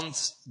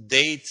 month,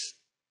 date,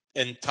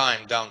 and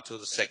time down to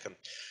the second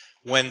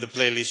when the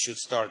playlist should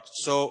start.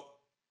 So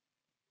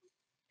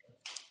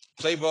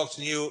PlayBox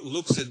Neo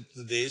looks at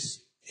this,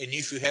 and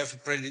if you have a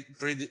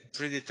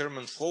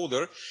predetermined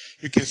folder,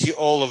 you can see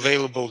all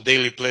available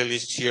daily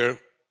playlists here,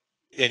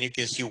 and you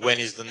can see when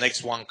is the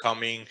next one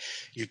coming.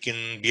 You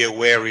can be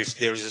aware if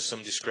there is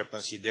some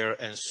discrepancy there,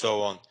 and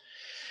so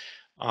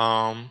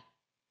on.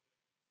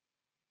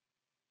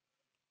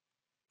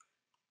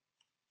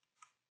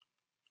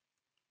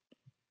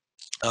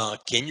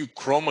 Can you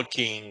chroma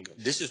keying?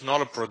 This is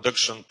not a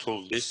production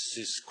tool. This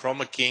is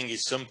chroma keying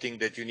is something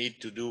that you need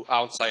to do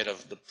outside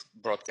of the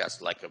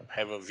broadcast, like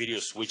have a video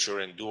switcher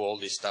and do all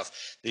this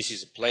stuff. This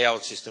is a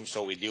playout system,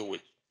 so we deal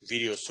with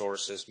video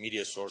sources,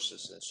 media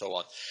sources, and so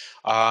on.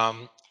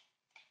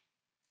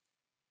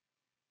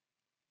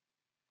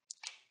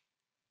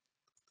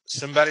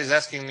 Somebody's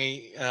asking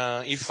me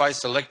if I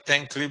select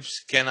 10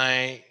 clips, can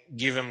I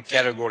give them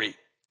category?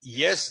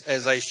 Yes,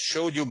 as I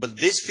showed you, but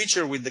this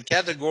feature with the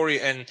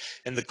category and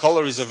the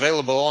color is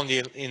available only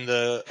in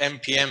the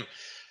MPM.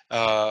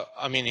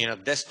 I mean, in a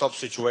desktop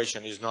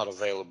situation is not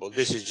available.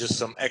 This is just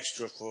some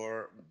extra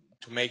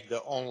to make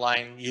the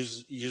online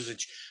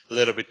usage a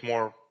little bit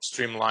more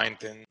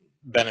streamlined and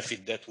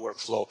benefit that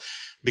workflow.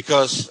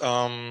 Because,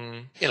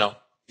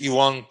 you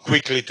want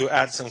quickly to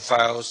add some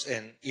files,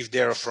 and if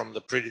they're from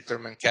the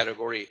predetermined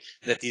category,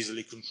 that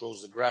easily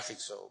controls the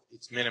graphics. So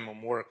it's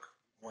minimum work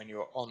when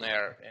you're on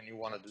air and you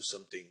want to do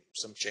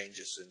some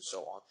changes and so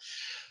on.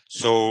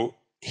 So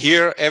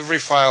here, every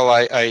file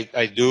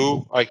I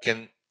do, I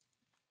can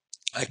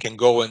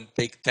go and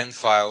take 10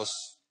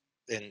 files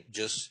and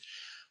just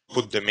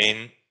put them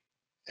in,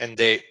 and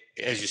they,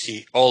 as you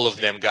see, all of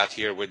them got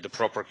here with the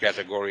proper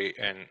category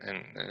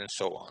and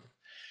so on.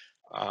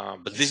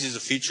 But this is a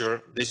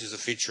feature. This is a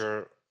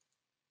feature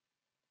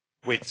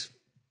with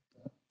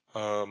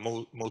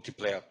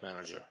multi-Playout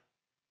Manager.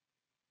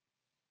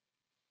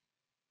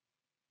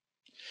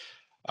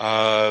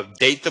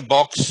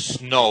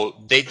 DataBox, no.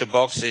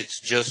 DataBox, it's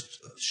just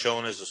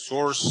shown as a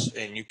source,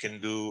 and you can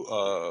do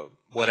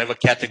whatever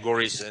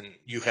categories and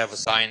you have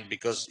assigned,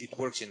 because it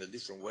works in a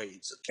different way.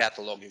 It's a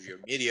catalog of your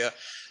media.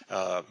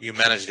 You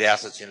manage the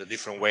assets in a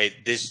different way.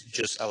 This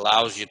just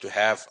allows you to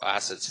have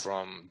assets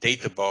from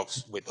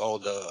DataBox with all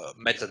the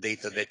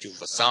metadata that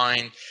you've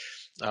assigned,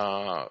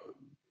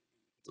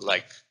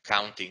 like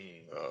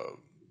counting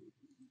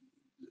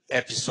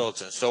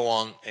episodes and so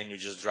on, and you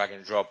just drag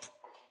and drop.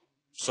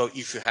 So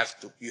if you have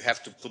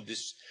to put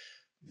these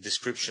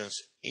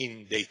descriptions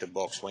in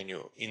DataBox when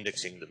you're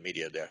indexing the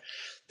media there.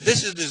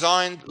 This is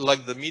designed,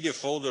 like the media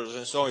folders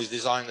and so on, is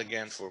designed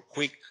again for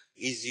quick,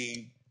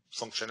 easy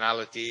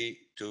functionality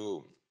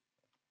to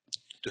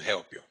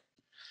help you.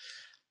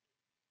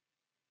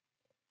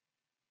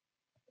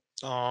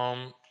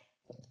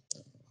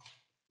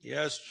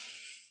 Yes,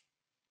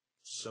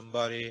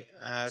 somebody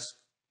asked.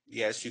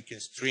 Yes, you can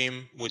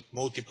stream with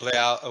multi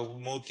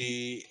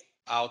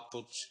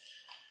outputs.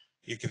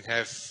 You can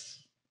have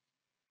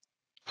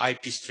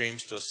IP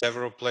streams to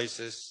several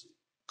places.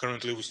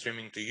 Currently, we're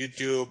streaming to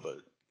YouTube, but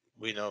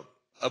we know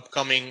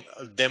upcoming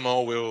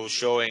demo we're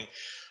showing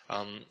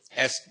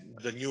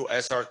the new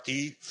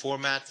SRT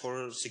format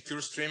for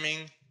secure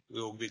streaming.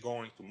 We'll be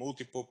going to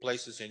multiple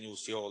places, and you'll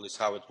see all this,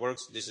 how it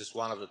works. This is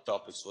one of the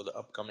topics for the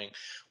upcoming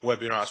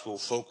webinars. We'll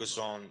focus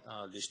on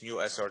this new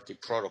SRT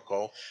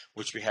protocol,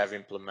 which we have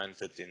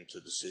implemented into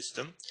the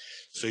system.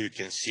 So you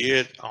can see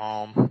it.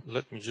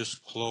 Let me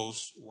just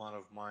close one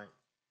of my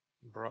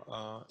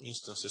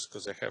instances,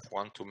 because I have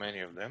one too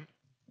many of them.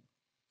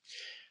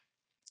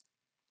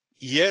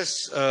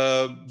 Yes,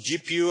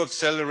 GPU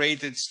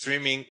accelerated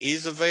streaming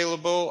is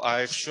available.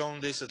 I've shown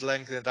this at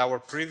length at our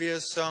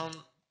previous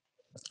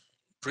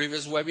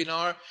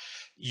webinar.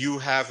 You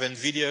have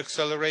NVIDIA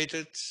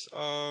accelerated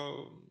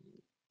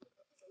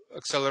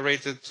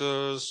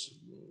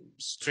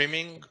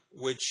streaming,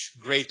 which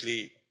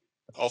greatly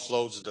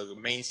offloads the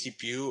main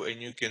CPU,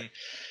 and you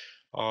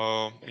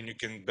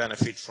can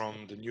benefit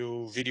from the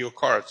new video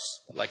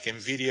cards. Like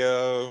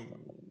NVIDIA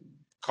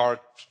card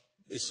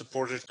is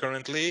supported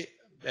currently,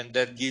 and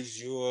that gives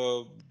you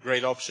a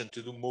great option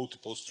to do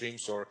multiple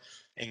streams or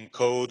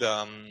encode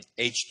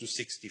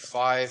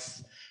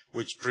H265,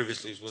 which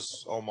previously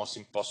was almost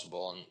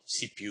impossible on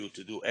CPU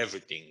to do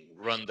everything,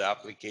 run the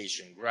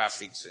application,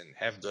 graphics, and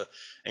have the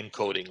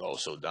encoding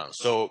also done.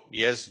 So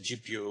yes,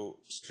 GPU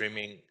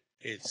streaming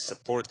is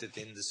supported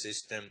in the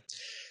system,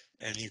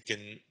 and you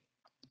can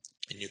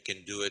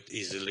do it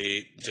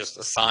easily. Just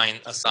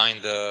assign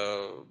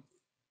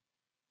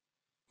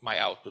my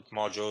output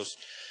modules.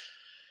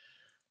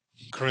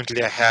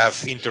 Currently, I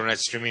have internet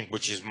streaming,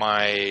 which is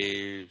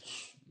my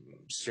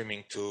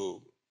streaming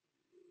to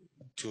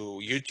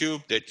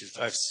YouTube. That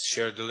I've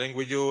shared the link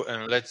with you.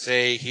 And let's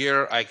say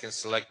here I can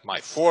select my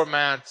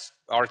format,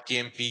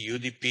 RTMP,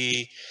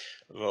 UDP,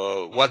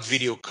 what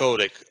video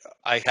codec.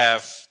 I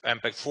have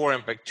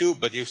MPEG-4, MPEG-2,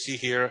 but you see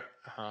here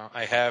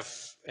I have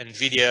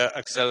NVIDIA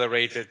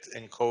accelerated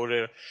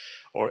encoder,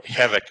 or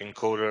HEVC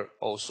encoder,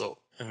 also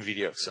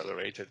NVIDIA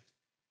accelerated.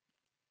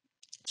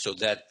 So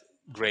that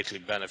greatly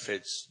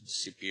benefits the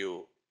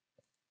CPU.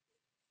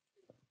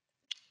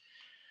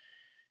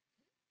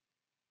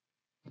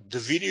 The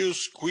video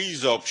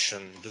squeeze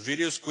option. The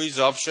video squeeze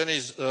option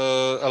is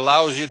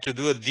allows you to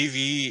do a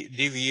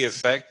DVE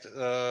effect.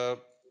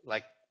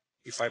 Like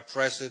if I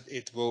press it,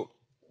 it will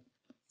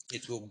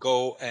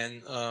go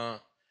and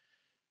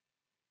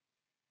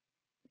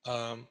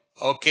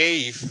okay.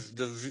 If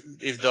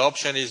the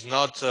option is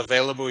not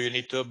available, you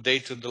need to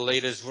update to the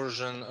latest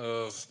version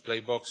of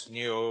PlayBox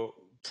Neo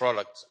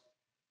product.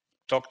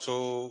 Talk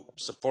to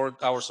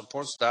our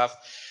support staff,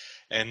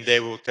 and they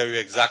will tell you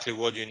exactly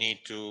what you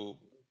need to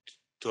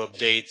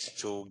update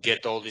to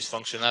get all this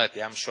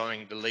functionality. I'm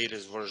showing the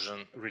latest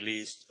version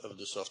released of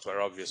the software,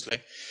 obviously.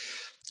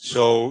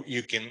 So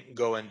you can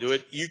go and do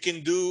it. You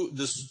can do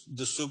this,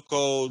 the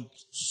so-called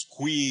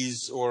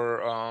squeeze,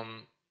 or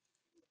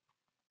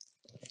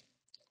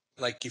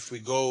like if we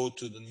go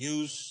to the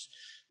news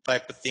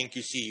type of thing,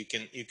 you see,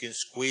 you can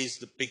squeeze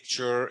the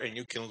picture and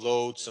you can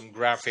load some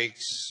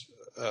graphics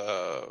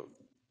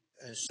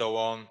and so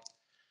on.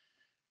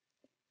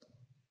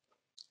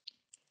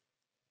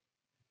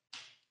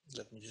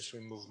 Let me just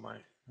remove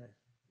my.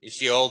 You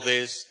see all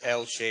this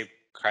L-shaped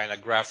kind of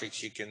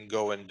graphics. You can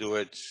go and do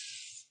it.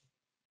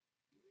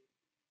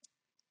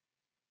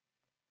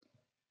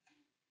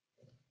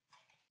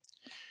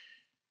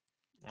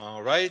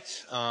 All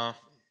right.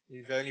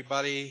 If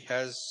anybody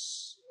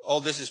has, all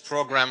this is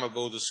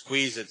programmable to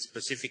squeeze at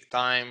specific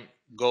time,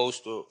 goes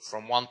to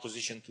from one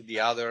position to the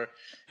other,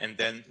 and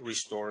then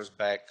restores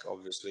back,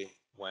 obviously,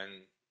 when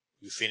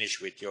you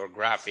finish with your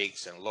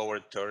graphics and lower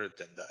third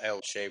and the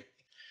L shape.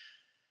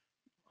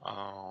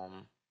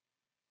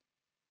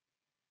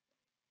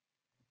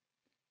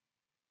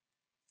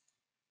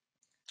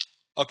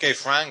 Okay,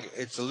 Frank,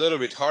 it's a little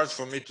bit hard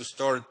for me to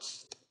start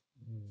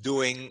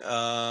doing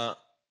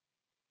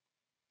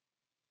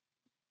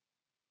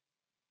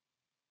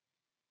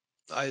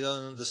I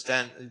don't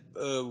understand.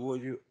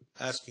 What you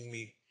asking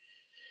me?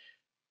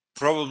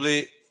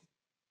 Probably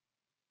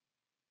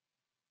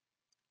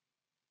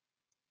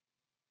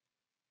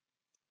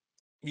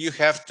you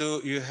have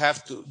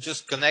to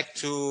just connect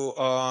to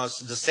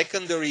the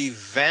secondary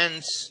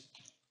events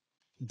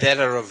that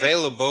are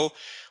available.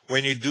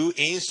 When you do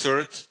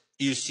insert,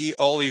 you see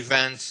all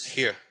events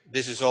here.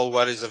 This is all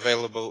what is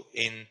available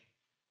in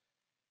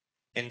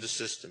the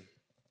system.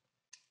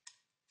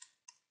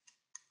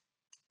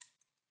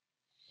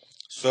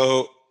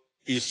 So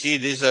you see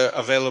these are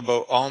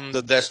available on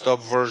the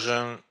desktop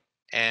version,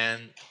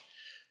 and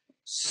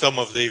some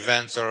of the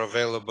events are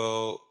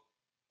available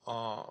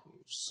uh,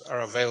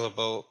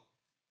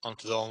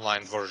 onto the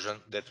online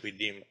version that we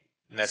deem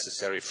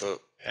necessary for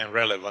and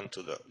relevant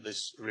to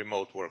this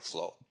remote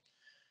workflow.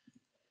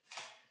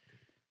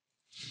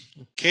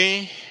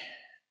 Okay.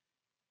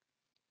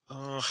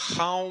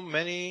 How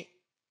many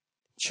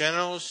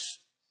channels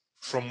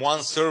from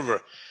one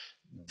server?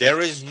 There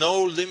is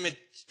no limit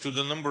to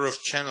the number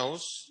of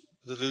channels.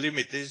 The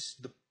limit is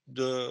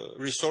the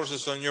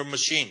resources on your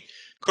machine.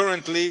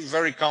 Currently,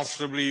 very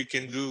comfortably, you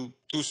can do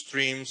 2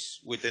 streams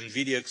with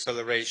NVIDIA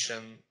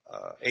acceleration,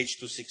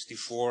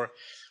 H264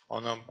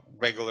 on a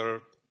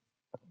regular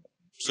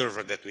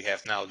server that we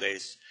have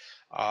nowadays,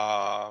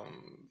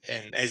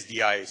 and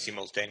SDI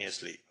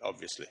simultaneously,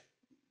 obviously.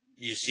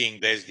 You're seeing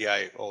the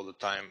SDI all the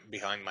time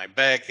behind my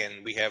back,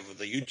 and we have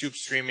the YouTube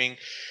streaming.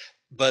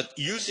 But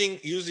using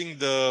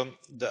the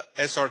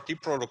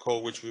SRT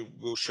protocol, which we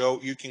will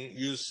show, you can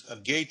use a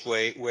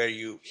gateway where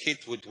you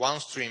hit with one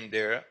stream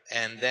there,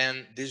 and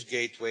then this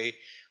gateway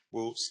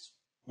will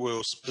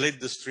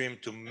split the stream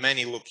to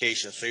many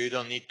locations. So you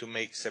don't need to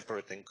make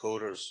separate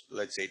encoders,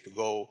 let's say, to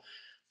go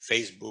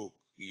Facebook,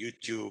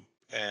 YouTube,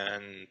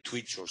 and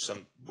Twitch or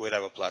some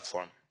whatever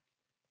platform.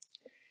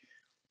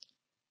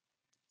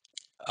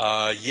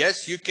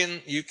 Yes, you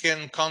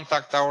can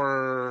contact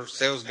our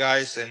sales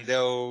guys, and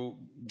they'll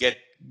get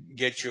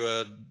you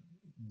a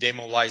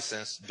demo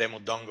license, demo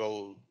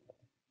dongle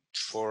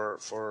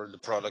for the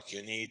product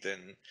you need,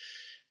 and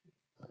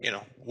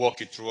walk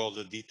you through all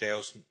the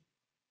details.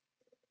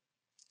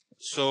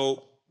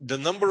 So the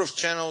number of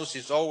channels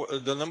is all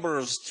the number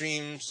of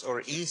streams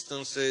or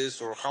instances,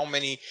 or how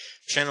many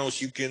channels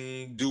you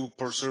can do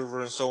per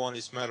server and so on,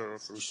 is matter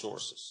of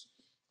resources.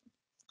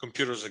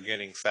 Computers are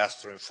getting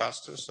faster and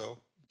faster, so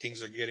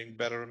things are getting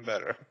better and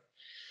better.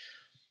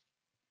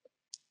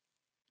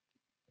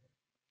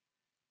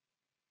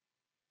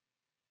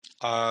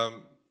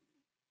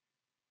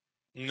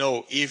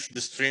 No, if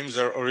the streams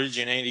are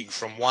originating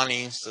from one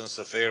instance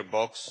of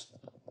Airbox,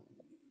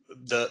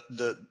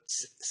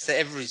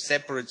 every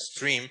separate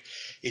stream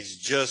is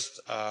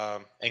just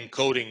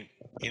encoding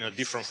in a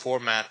different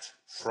format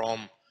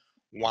from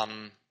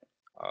one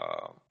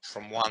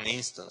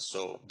instance.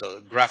 So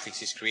the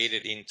graphics is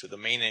created into the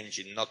main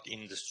engine, not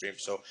in the stream.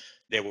 So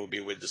they will be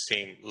with the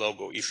same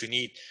logo. If you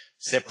need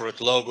separate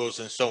logos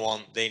and so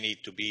on, they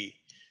need to be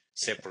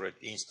separate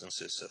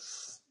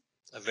instances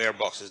of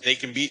Airboxes. They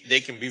can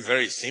be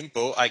very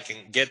simple. I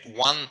can get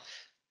one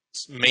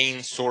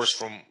main source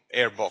from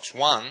Airbox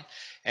 1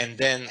 and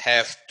then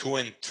have 2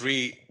 and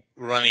 3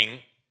 running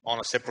on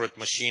a separate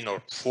machine,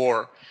 or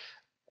 4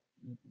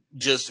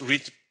 just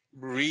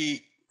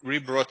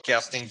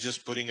rebroadcasting,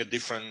 just putting a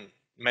different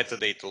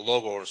metadata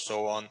logo or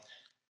so on,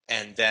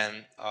 and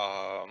then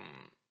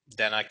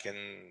I can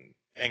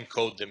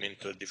encode them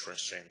into different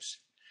streams.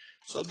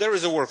 So there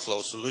is a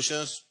workflow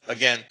solutions.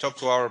 Again, talk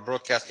to our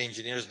broadcast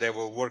engineers. They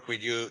will work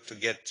with you to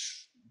get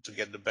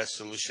the best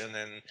solution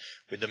and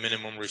with the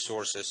minimum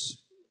resources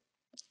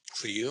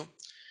for you.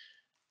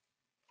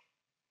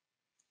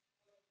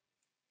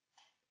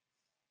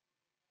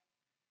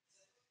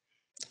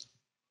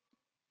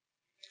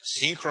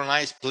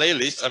 Synchronized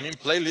playlists. I mean,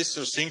 playlists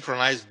are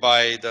synchronized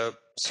by the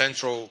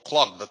central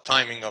clock, the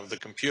timing of the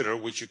computer,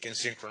 which you can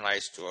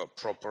synchronize to a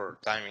proper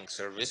timing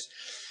service.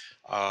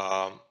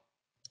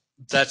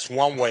 That's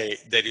one way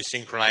that you're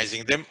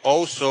synchronizing them.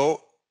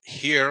 Also,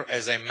 here,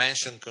 as I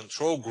mentioned,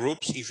 control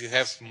groups. If you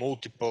have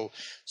multiple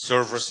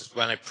servers,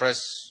 when I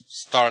press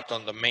start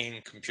on the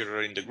main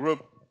computer in the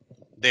group,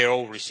 they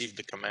all receive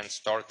the command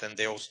start and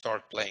they all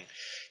start playing.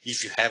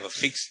 If you have a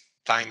fixed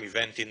time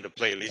event in the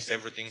playlist,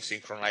 everything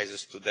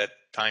synchronizes to that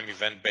time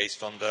event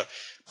based on the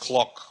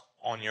clock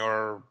on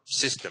your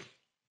system.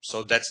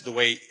 So that's the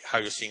way how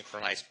you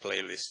synchronize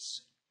playlists.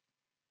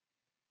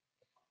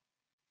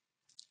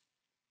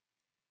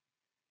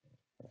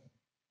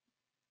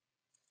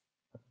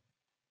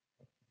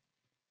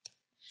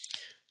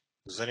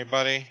 Does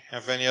anybody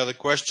have any other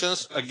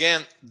questions?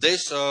 Again,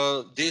 this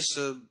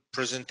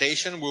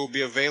presentation will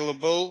be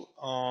available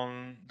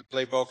on the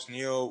PlayBox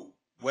Neo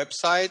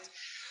website,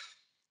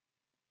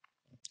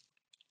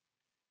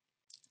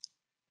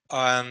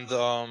 and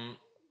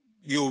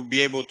you'll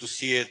be able to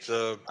see it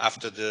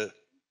after the.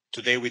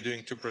 Today we're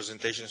doing two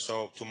presentations,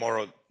 so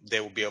tomorrow they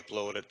will be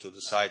uploaded to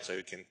the site, so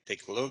you can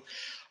take a look.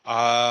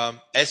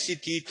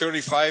 SCT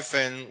 35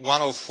 and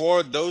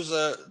 104.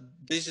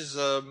 This is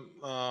a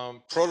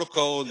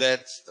protocol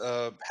that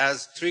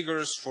has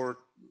triggers for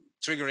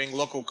triggering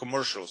local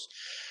commercials.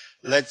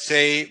 Let's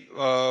say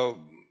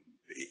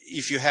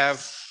if you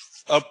have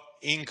up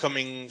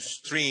incoming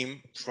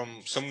stream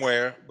from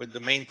somewhere with the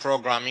main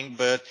programming,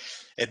 but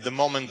at the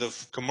moment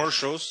of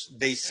commercials,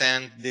 they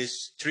send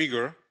this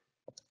trigger.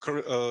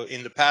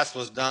 In the past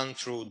was done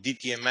through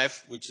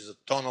DTMF, which is a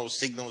tonal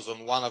signals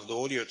on one of the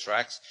audio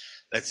tracks.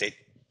 Let's say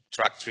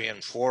track 3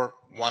 and 4.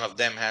 One of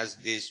them has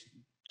this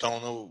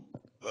tonal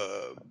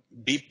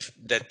beep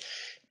that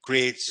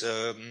creates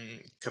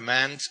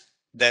command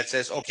that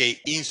says, okay,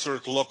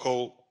 insert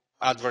local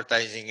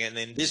advertising. And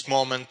in this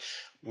moment,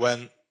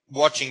 when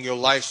watching your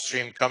live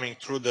stream coming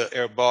through the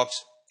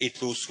airbox,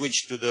 it will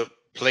switch to the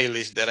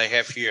playlist that I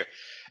have here.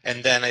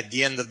 And then at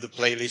the end of the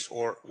playlist,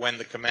 or when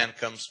the command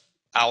comes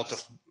out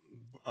of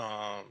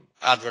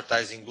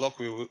advertising block,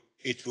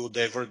 it will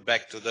divert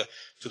back to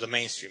the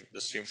mainstream,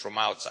 the stream from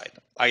outside,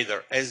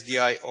 either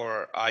SDI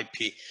or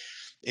IP.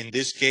 In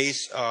this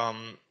case,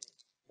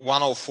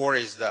 104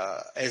 is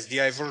the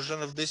SDI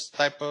version of this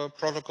type of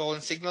protocol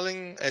and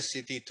signaling.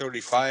 SCT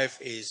 35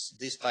 is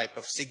this type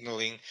of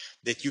signaling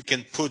that you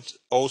can put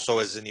also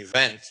as an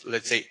event.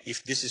 Let's say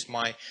if this is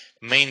my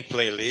main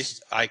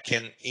playlist, I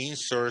can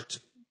insert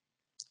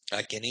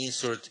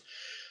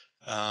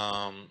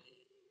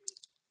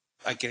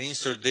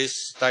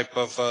this type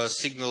of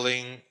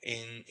signaling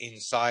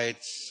inside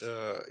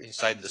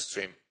the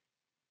stream.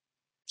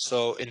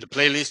 So in the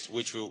playlist,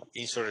 which will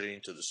insert it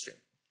into the stream.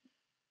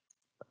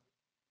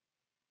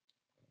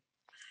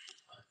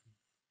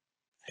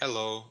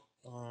 Hello.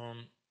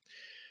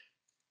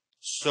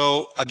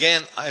 So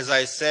again, as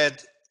I said,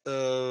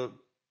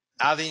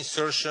 ad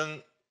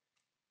insertion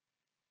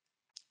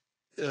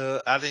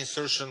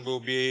will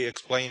be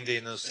explained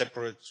in a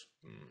separate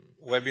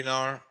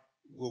webinar.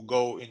 We'll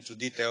go into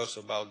details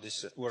about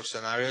these work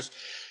scenarios.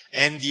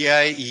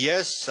 NDI,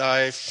 yes,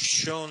 I've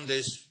shown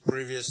this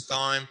previous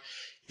time.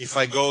 If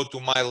I go to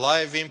my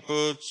live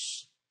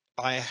inputs,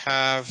 I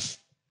have,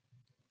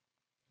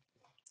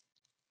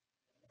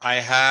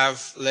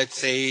 let's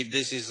say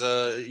this is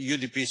a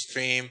UDP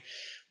stream,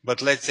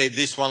 but let's say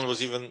this one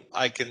was even,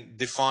 I can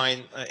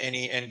define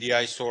any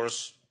NDI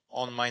source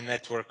on my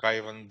network. I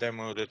even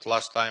demoed it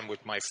last time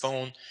with my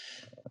phone.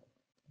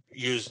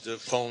 Use the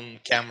phone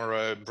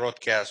camera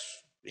broadcast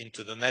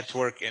into the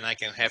network, and I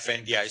can have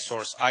NDI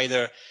source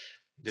either.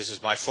 This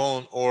is my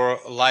phone, or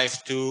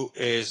Live 2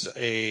 is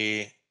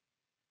a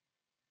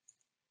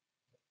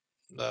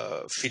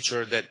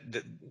feature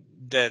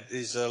that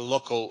is a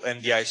local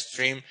NDI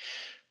stream.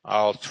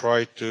 I'll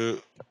try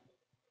to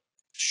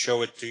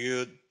show it to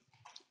you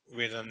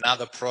with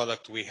another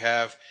product we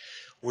have,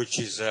 which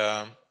is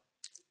a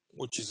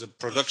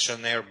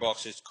production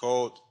airbox. It's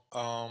called.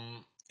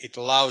 It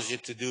allows you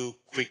to do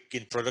quick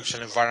in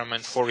production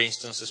environment, 4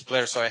 instances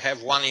player. So I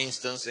have 1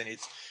 instance, and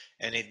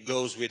it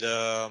goes with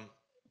a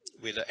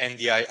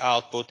NDI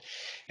output,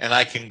 and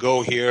I can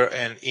go here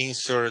and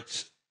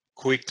insert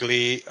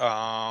quickly.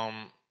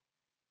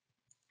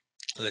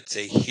 Let's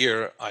say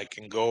here I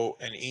can go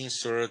and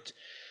insert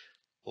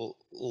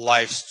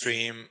live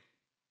stream.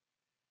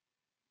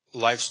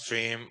 Let's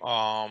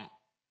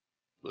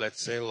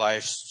say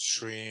live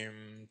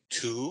stream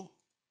 2,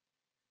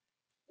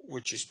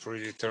 which is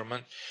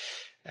predetermined,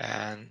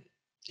 and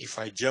if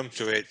I jump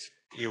to it,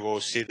 you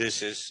will see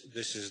this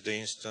is the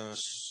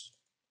instance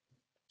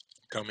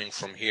coming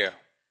from here.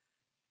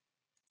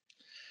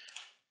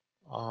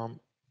 I'm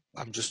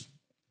just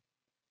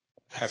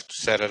have to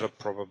set it up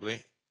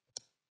probably.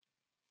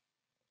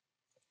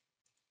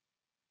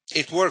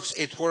 It works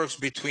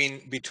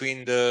between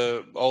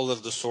the all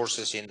of the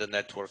sources in the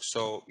network,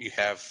 so you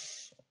have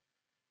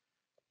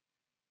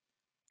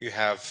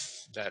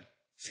that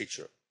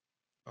feature.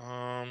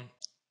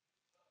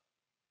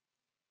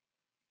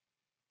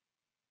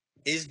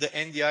 Is the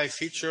NDI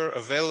feature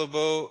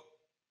available?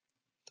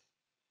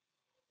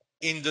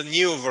 In the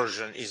new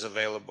version is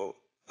available.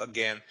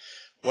 Again,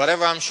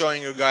 whatever I'm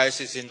showing you guys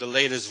is in the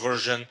latest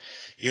version.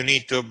 You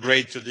need to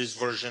upgrade to this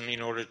version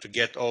in order to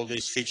get all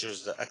these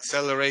features, the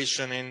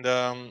acceleration in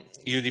the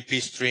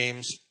UDP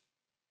streams,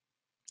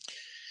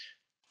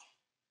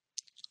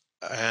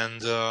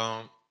 and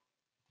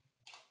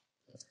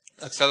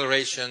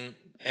acceleration,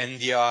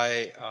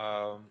 NDI,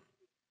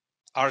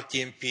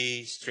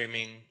 RTMP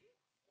streaming.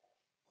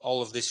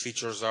 All of these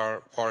features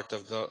are part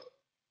of the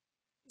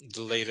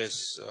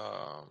latest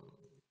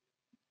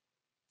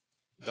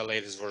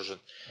version.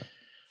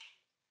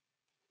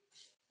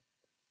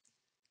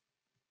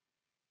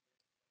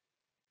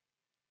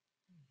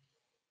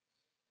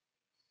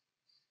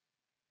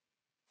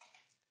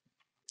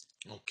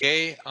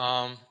 Okay,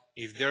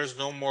 if there's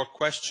no more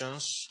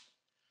questions,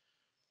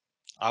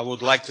 I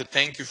would like to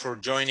thank you for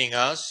joining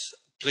us.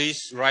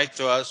 Please write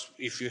to us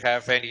if you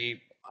have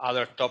any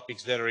other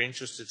topics that are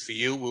interested for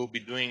you. We'll be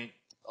doing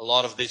a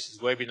lot of these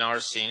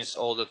webinars since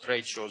all the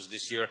trade shows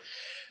this year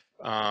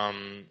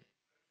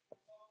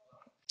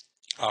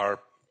are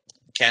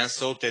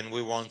canceled, and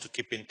we want to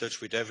keep in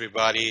touch with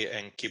everybody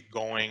and keep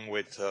going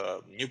with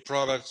new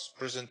products,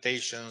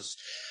 presentations,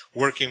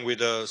 working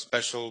with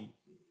special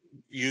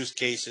use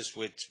cases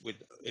with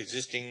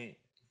existing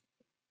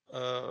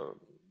uh,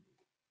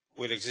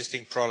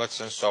 products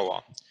and so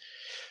on.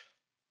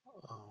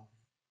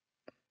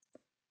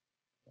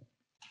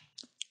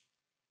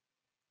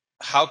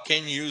 How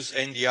can you use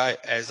NDI?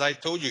 As I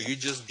told you, you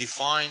just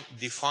define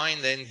the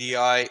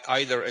NDI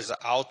either as an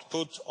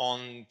output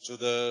onto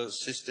the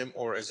system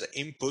or as an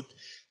input,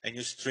 and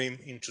you stream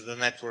into the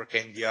network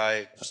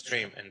NDI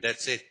stream, and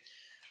that's it.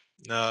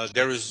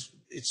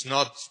 It's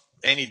not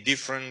any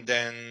different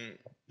than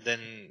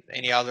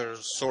any other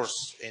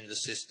source in the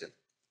system.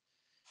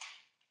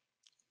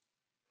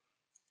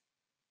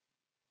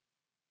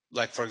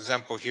 Like for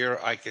example, here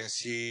I can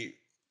see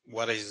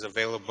what is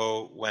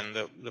available when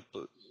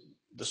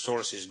the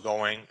source is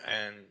going,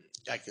 and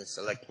I can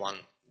select one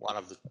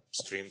of the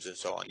streams and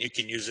so on. You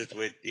can use it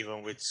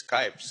even with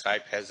Skype.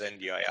 Skype has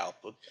NDI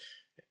output.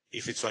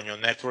 If it's on your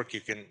network,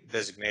 you can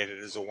designate it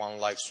as a one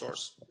live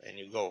source, and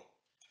you go.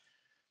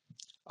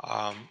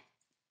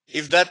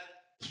 If that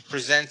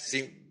presents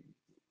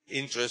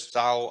interest,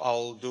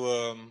 I'll do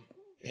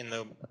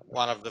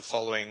one of the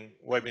following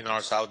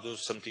webinars. I'll do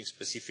something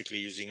specifically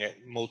using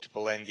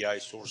multiple NDI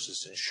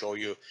sources and show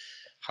you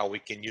how we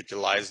can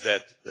utilize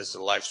that as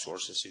a live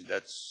sources. If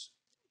that's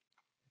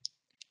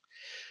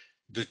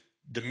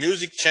the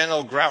music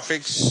channel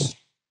graphics,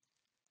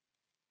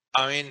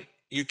 I mean,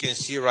 you can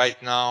see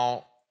right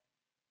now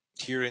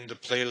here in the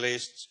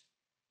playlist,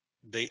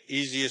 the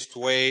easiest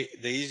way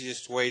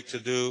to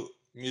do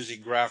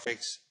music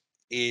graphics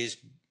is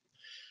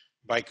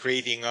by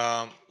creating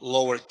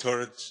lower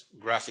third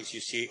graphics. You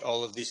see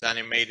all of these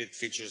animated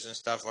features and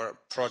stuff are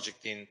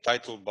project in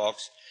title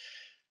box,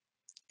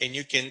 and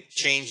you can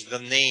change the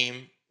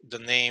name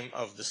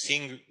of the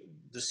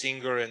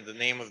singer and the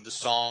name of the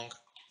song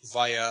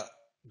via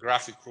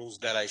graphic rules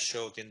that I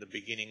showed in the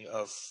beginning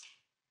of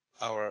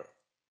our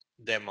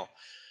demo.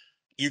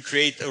 You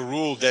create a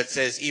rule that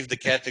says if the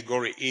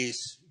category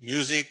is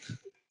music,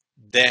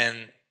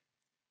 then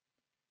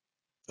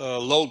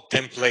load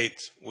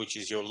template, which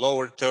is your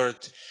lower third,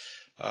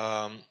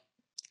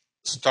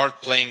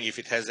 start playing if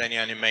it has any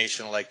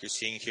animation like you're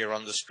seeing here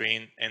on the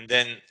screen, and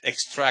then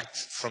extract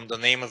from the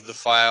name of the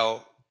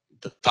file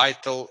the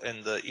title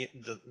and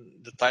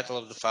the title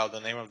of the file, the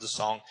name of the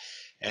song,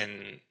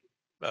 and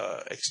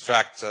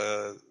extract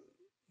the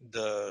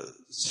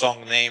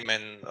song name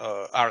and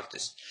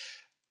artist.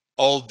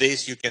 All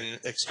this you can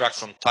extract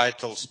from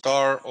title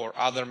star or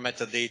other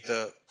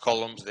metadata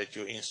columns that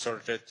you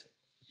inserted,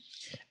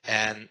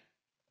 and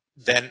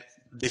then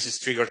this is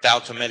triggered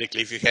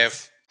automatically. If you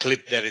have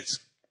clip that it's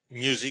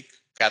music,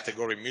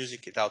 category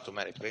music, it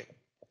automatically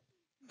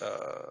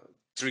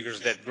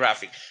triggers that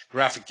graphic.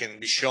 Graphic can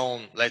be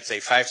shown, let's say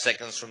 5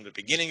 seconds from the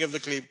beginning of the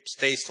clip,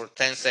 stays for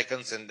 10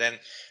 seconds, and then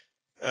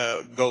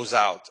goes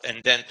out.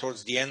 And then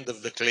towards the end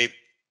of the clip,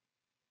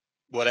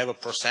 whatever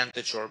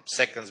percentage or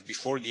seconds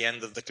before the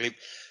end of the clip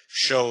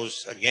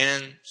shows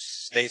again,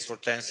 stays for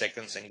 10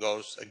 seconds and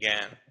goes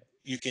again.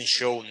 You can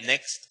show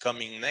next,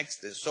 coming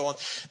next, and so on.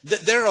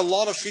 There are a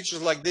lot of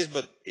features like this,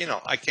 but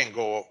I can't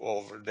go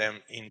over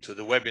them into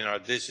the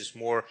webinar. This is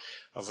more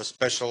of a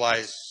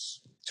specialized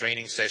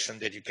training session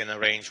that you can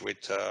arrange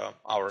with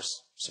our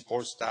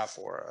support staff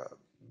or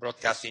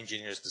broadcast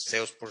engineers, the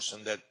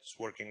salesperson that's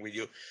working with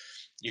you.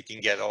 You can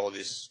get all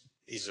this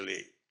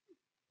easily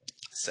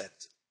set.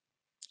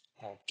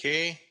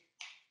 Okay.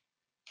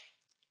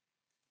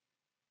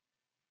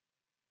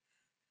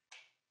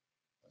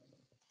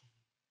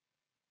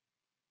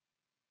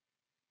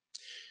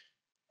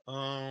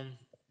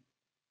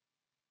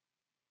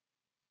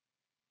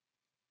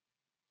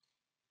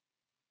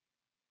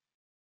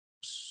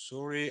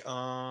 Sorry.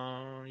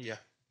 Yeah.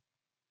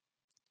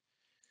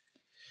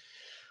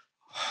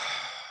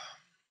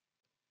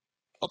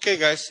 Okay,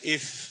 guys,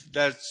 if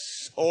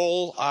that's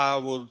all, I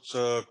would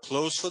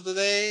close for the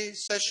day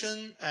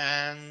session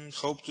and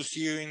hope to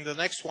see you in the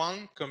next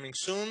one coming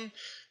soon.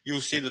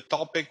 You'll see the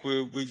topic.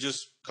 We're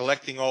just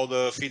collecting all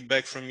the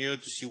feedback from you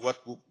to see what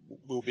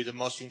will be the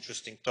most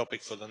interesting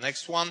topic for the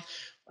next one.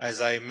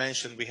 As I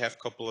mentioned, we have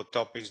a couple of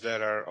topics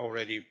that are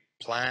already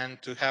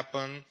planned to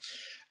happen,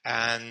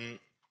 and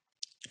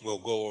we'll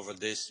go over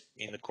this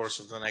in the course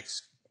of the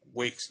next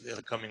weeks,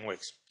 the coming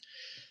weeks.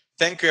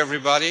 Thank you,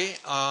 everybody.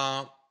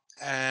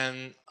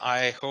 And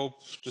I hope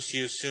to see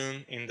you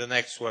soon in the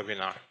next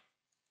webinar.